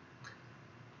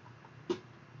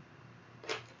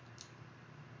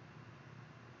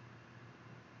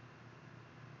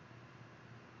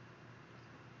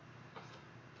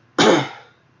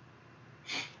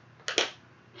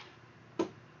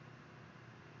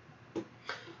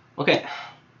 Okay,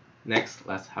 next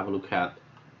let's have a look at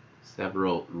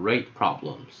several rate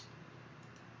problems.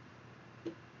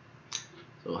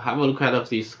 So have a look at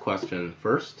this question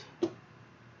first,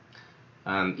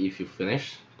 and if you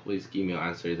finish, please give me your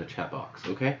answer in the chat box,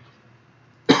 okay?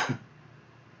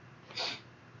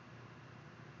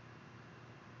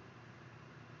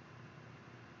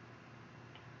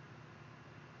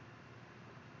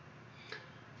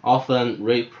 Often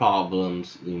rate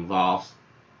problems involve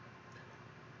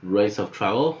rates of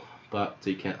travel, but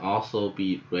they can also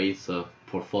be rates of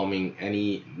performing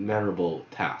any memorable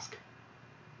task.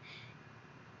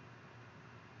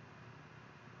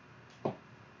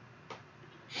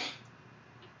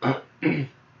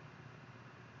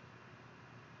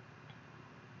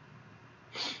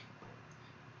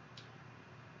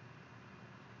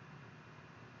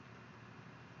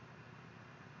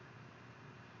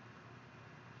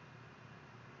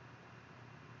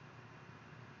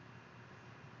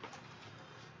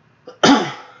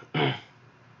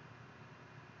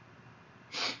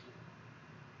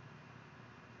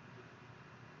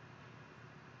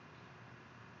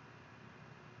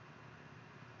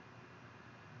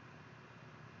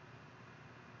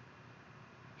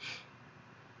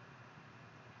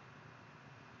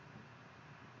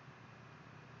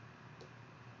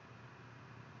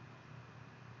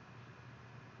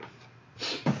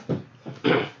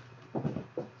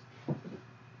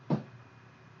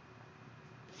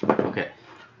 Okay,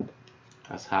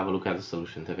 let's have a look at the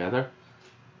solution together.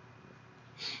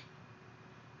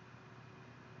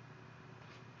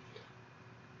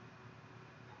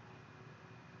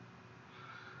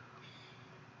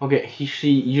 Okay,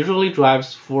 she usually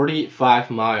drives 45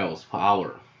 miles per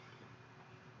hour.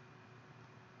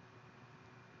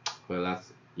 Well,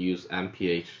 let's use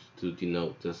mph to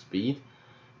denote the speed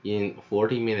in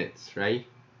 40 minutes, right?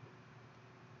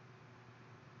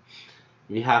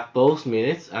 We have both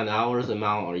minutes and hours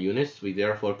among our units. We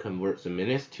therefore convert the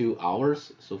minutes to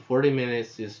hours. So 40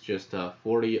 minutes is just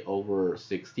 40 over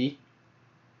 60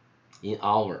 in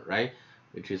hour, right?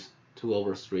 Which is 2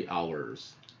 over 3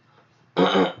 hours.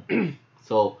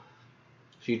 So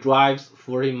she drives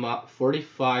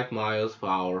 45 miles per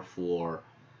hour for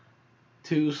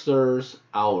 2/3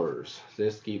 hours.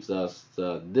 This gives us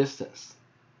the distance,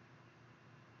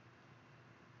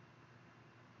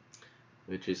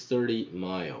 which is 30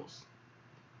 miles.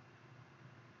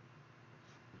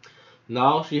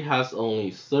 Now she has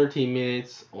only 30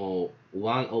 minutes or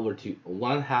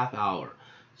 1/2 hour.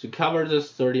 To cover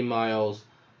this 30 miles,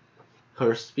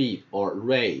 her speed or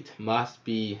rate must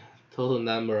be total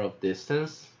number of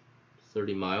distance,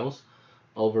 30 miles,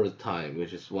 over the time,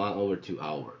 which is 1/2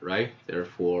 hour, right?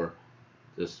 Therefore,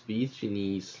 the speed she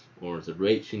needs or the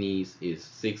rate she needs is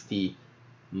 60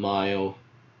 miles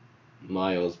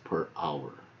per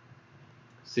hour,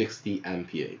 60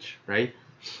 mph, right?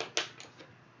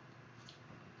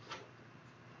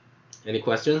 Any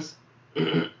questions?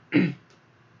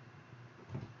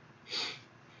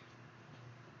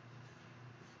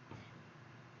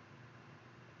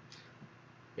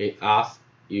 It asks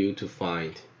you to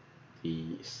find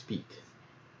the speed.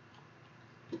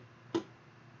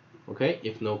 Okay,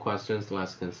 if no questions,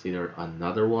 let's consider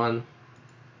another one.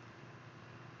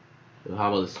 So how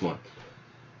about this one?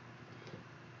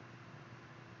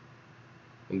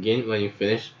 Again, when you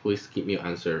finish, please give me your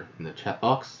answer in the chat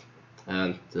box,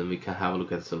 and then we can have a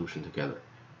look at the solution together.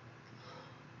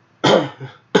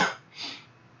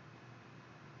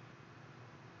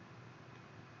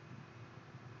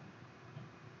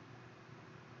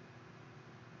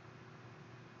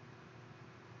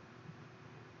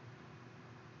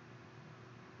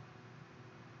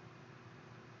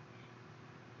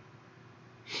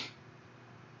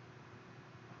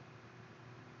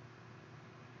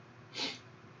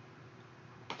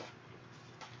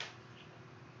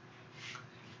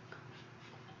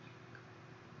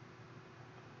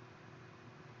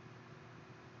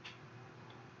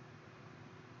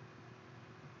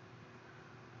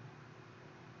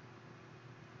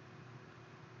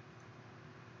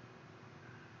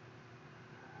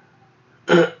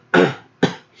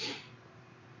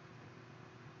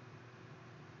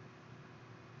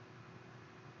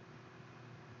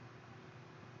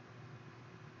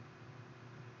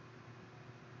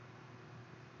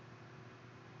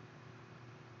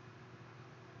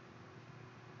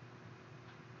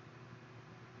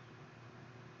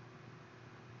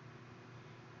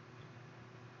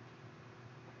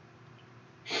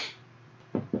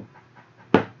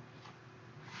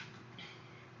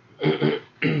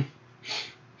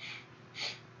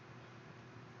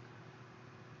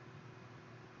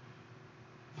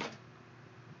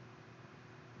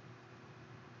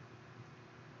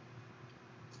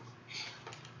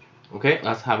 Okay,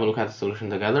 let's have a look at the solution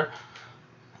together.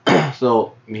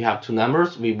 So we have two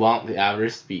numbers. We want the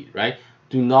average speed, right?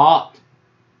 Do not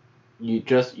you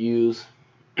just use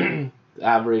the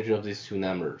average of these two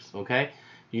numbers, okay?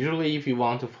 Usually if you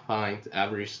want to find the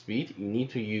average speed, you need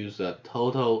to use the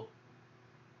total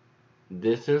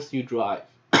distance you drive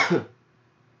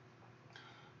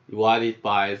divided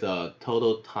by the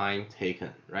total time taken,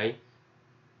 right?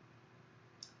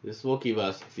 This will give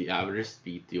us the average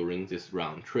speed during this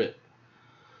round trip.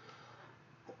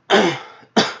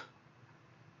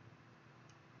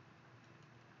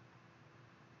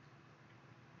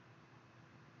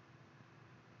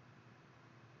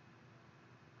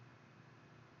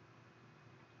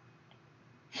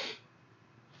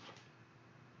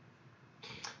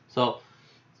 So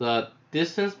the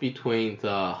distance between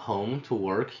the home to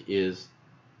work is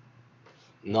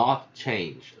not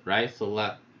changed, right? So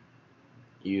let's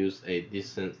use a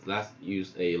distance. Let's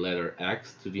use a letter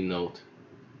X to denote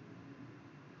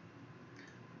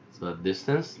the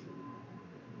distance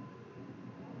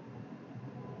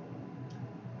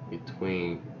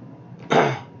between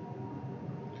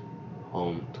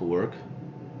home to work.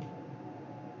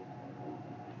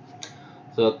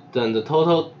 So then the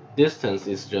total distance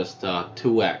is just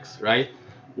 2x, right?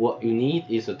 What you need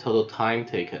is the total time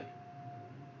taken.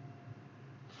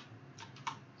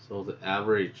 So the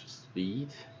average speed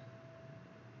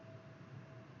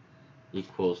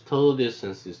equals total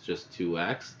distance is just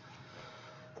 2x.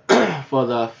 For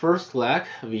the first leg,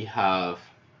 we have,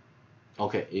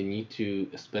 okay, you need to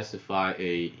specify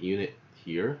a unit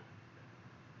here.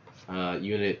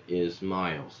 Unit is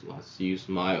miles. Let's use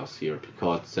miles here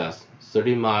because it says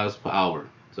 30 miles per hour.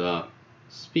 The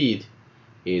speed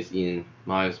is in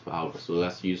miles per hour, so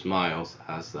let's use miles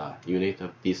as a unit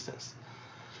of distance.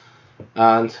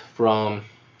 And from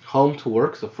home to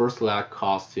work, the first leg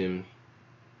cost him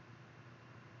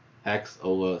x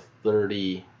over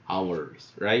 30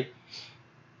 hours, right?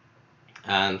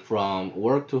 And from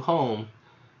work to home,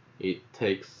 it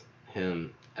takes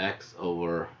him x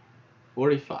over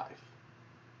 45.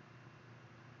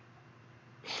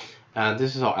 And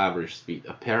this is our average speed.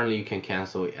 Apparently you can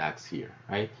cancel x here,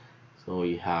 right? So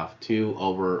we have 2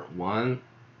 over 1,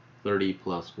 30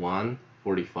 plus 1,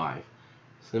 45.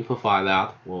 Simplify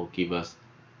that will give us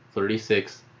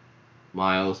 36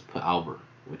 miles per hour,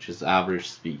 which is average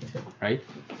speed, right?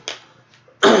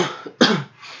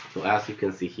 So as you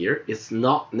can see here, it's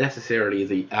not necessarily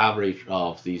the average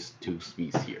of these two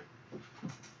speeds here.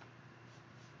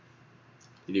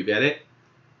 Did you get it?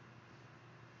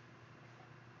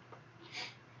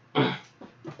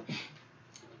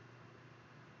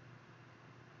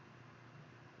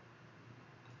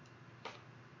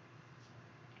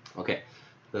 Okay,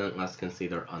 then let's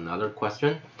consider another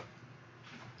question.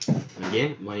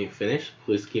 Again, when you finish,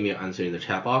 please give me your answer in the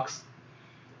chat box.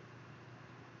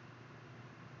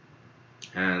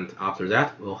 And after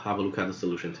that, we'll have a look at the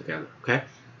solution together, okay?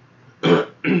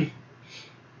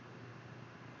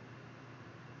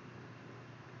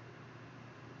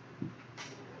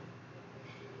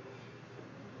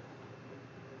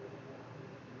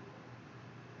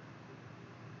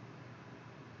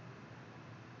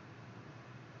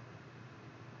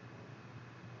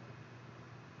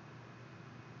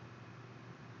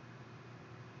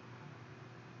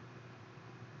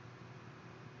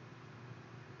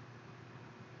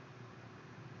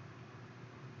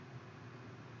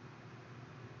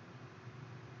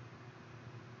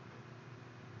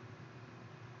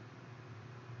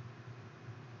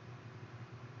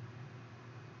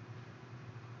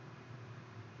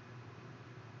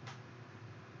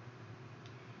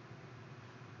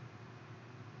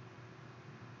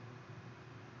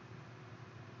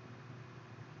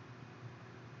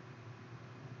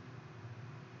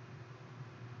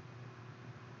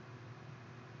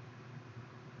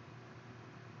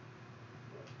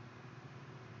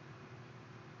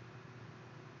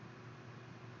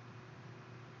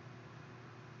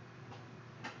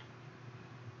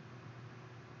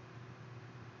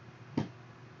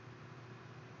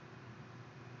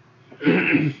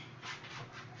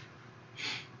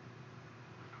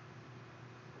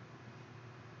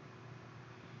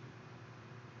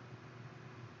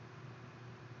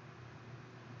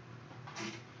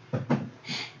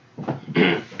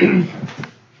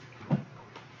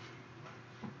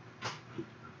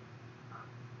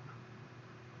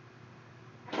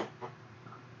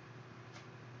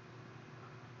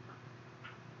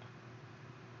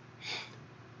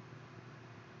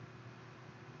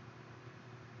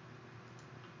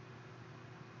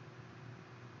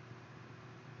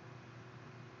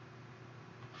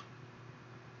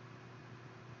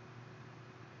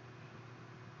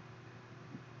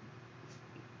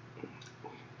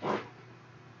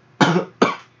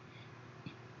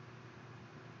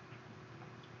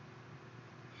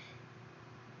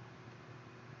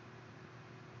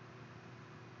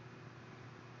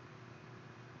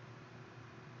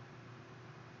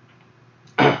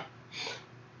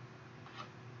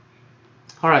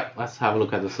 Alright, let's have a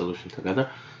look at the solution together.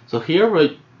 So here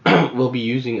we'll be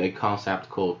using a concept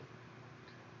called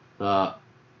the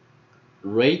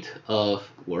rate of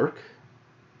work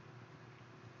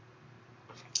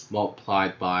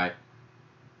multiplied by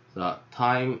the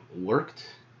time worked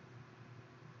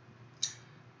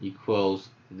equals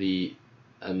the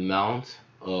amount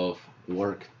of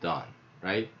work done,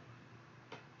 right?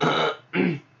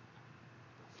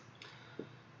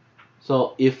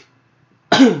 So if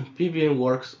Vivian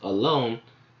works alone,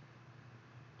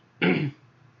 she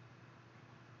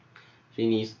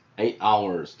needs 8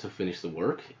 hours to finish the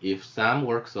work. If Sam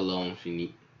works alone,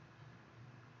 she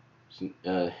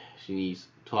needs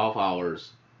 12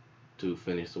 hours to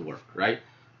finish the work, right?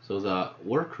 So the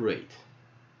work rate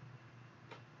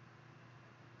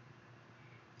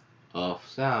of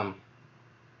Sam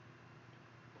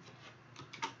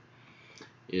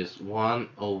is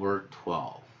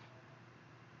 1/12,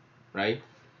 right?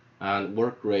 And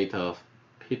work rate of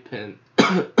Pippin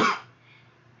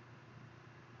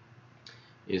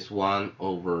is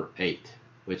 1/8,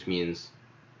 which means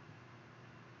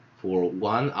for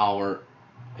 1 hour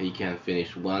he can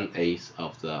finish 1/8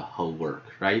 of the whole work,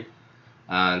 right?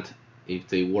 And if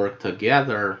they work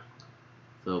together,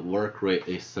 the work rate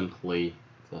is simply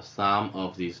the sum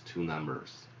of these two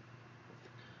numbers,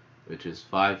 which is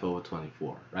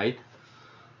 5/24, right?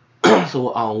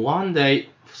 So on one day,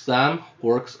 Sam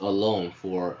works alone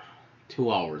for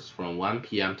 2 hours from 1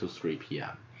 p.m. to 3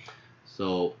 p.m.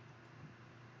 So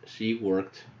she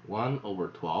worked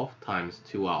 1/12 times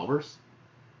 2 hours.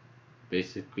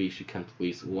 Basically, she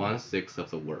completes 1/6 of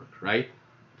the work, right?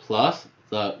 Plus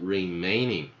the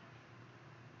remaining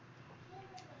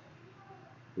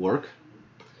work.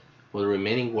 For the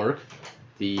remaining work,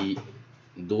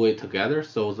 do it together,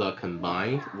 so the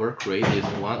combined work rate is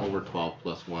 1/12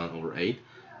 plus 1/8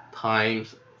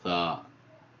 times the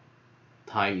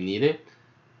time needed.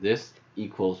 This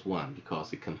equals 1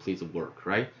 because it completes the work,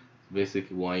 right?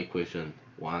 Basically, one equation,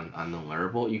 one unknown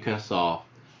variable. You can solve.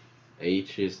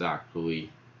 H is actually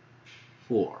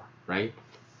 4, right?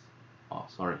 Oh,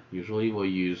 sorry. Usually we'll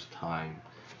use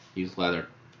letter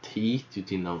T to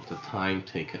denote the time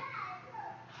taken.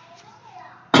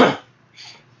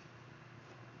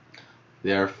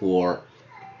 Therefore,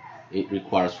 it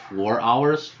requires 4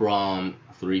 hours from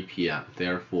 3 p.m.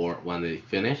 Therefore, when they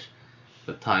finish,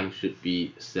 the time should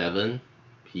be 7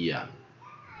 p.m.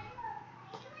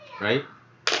 Right?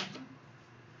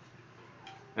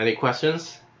 Any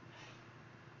questions?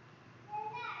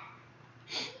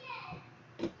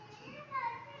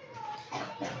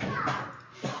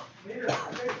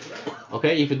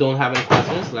 Okay, if you don't have any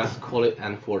questions, let's call it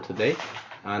end for today.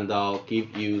 And I'll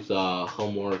give you the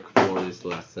homework for this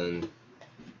lesson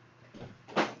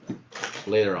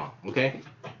later on. Okay?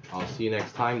 I'll see you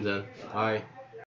next time then. Bye.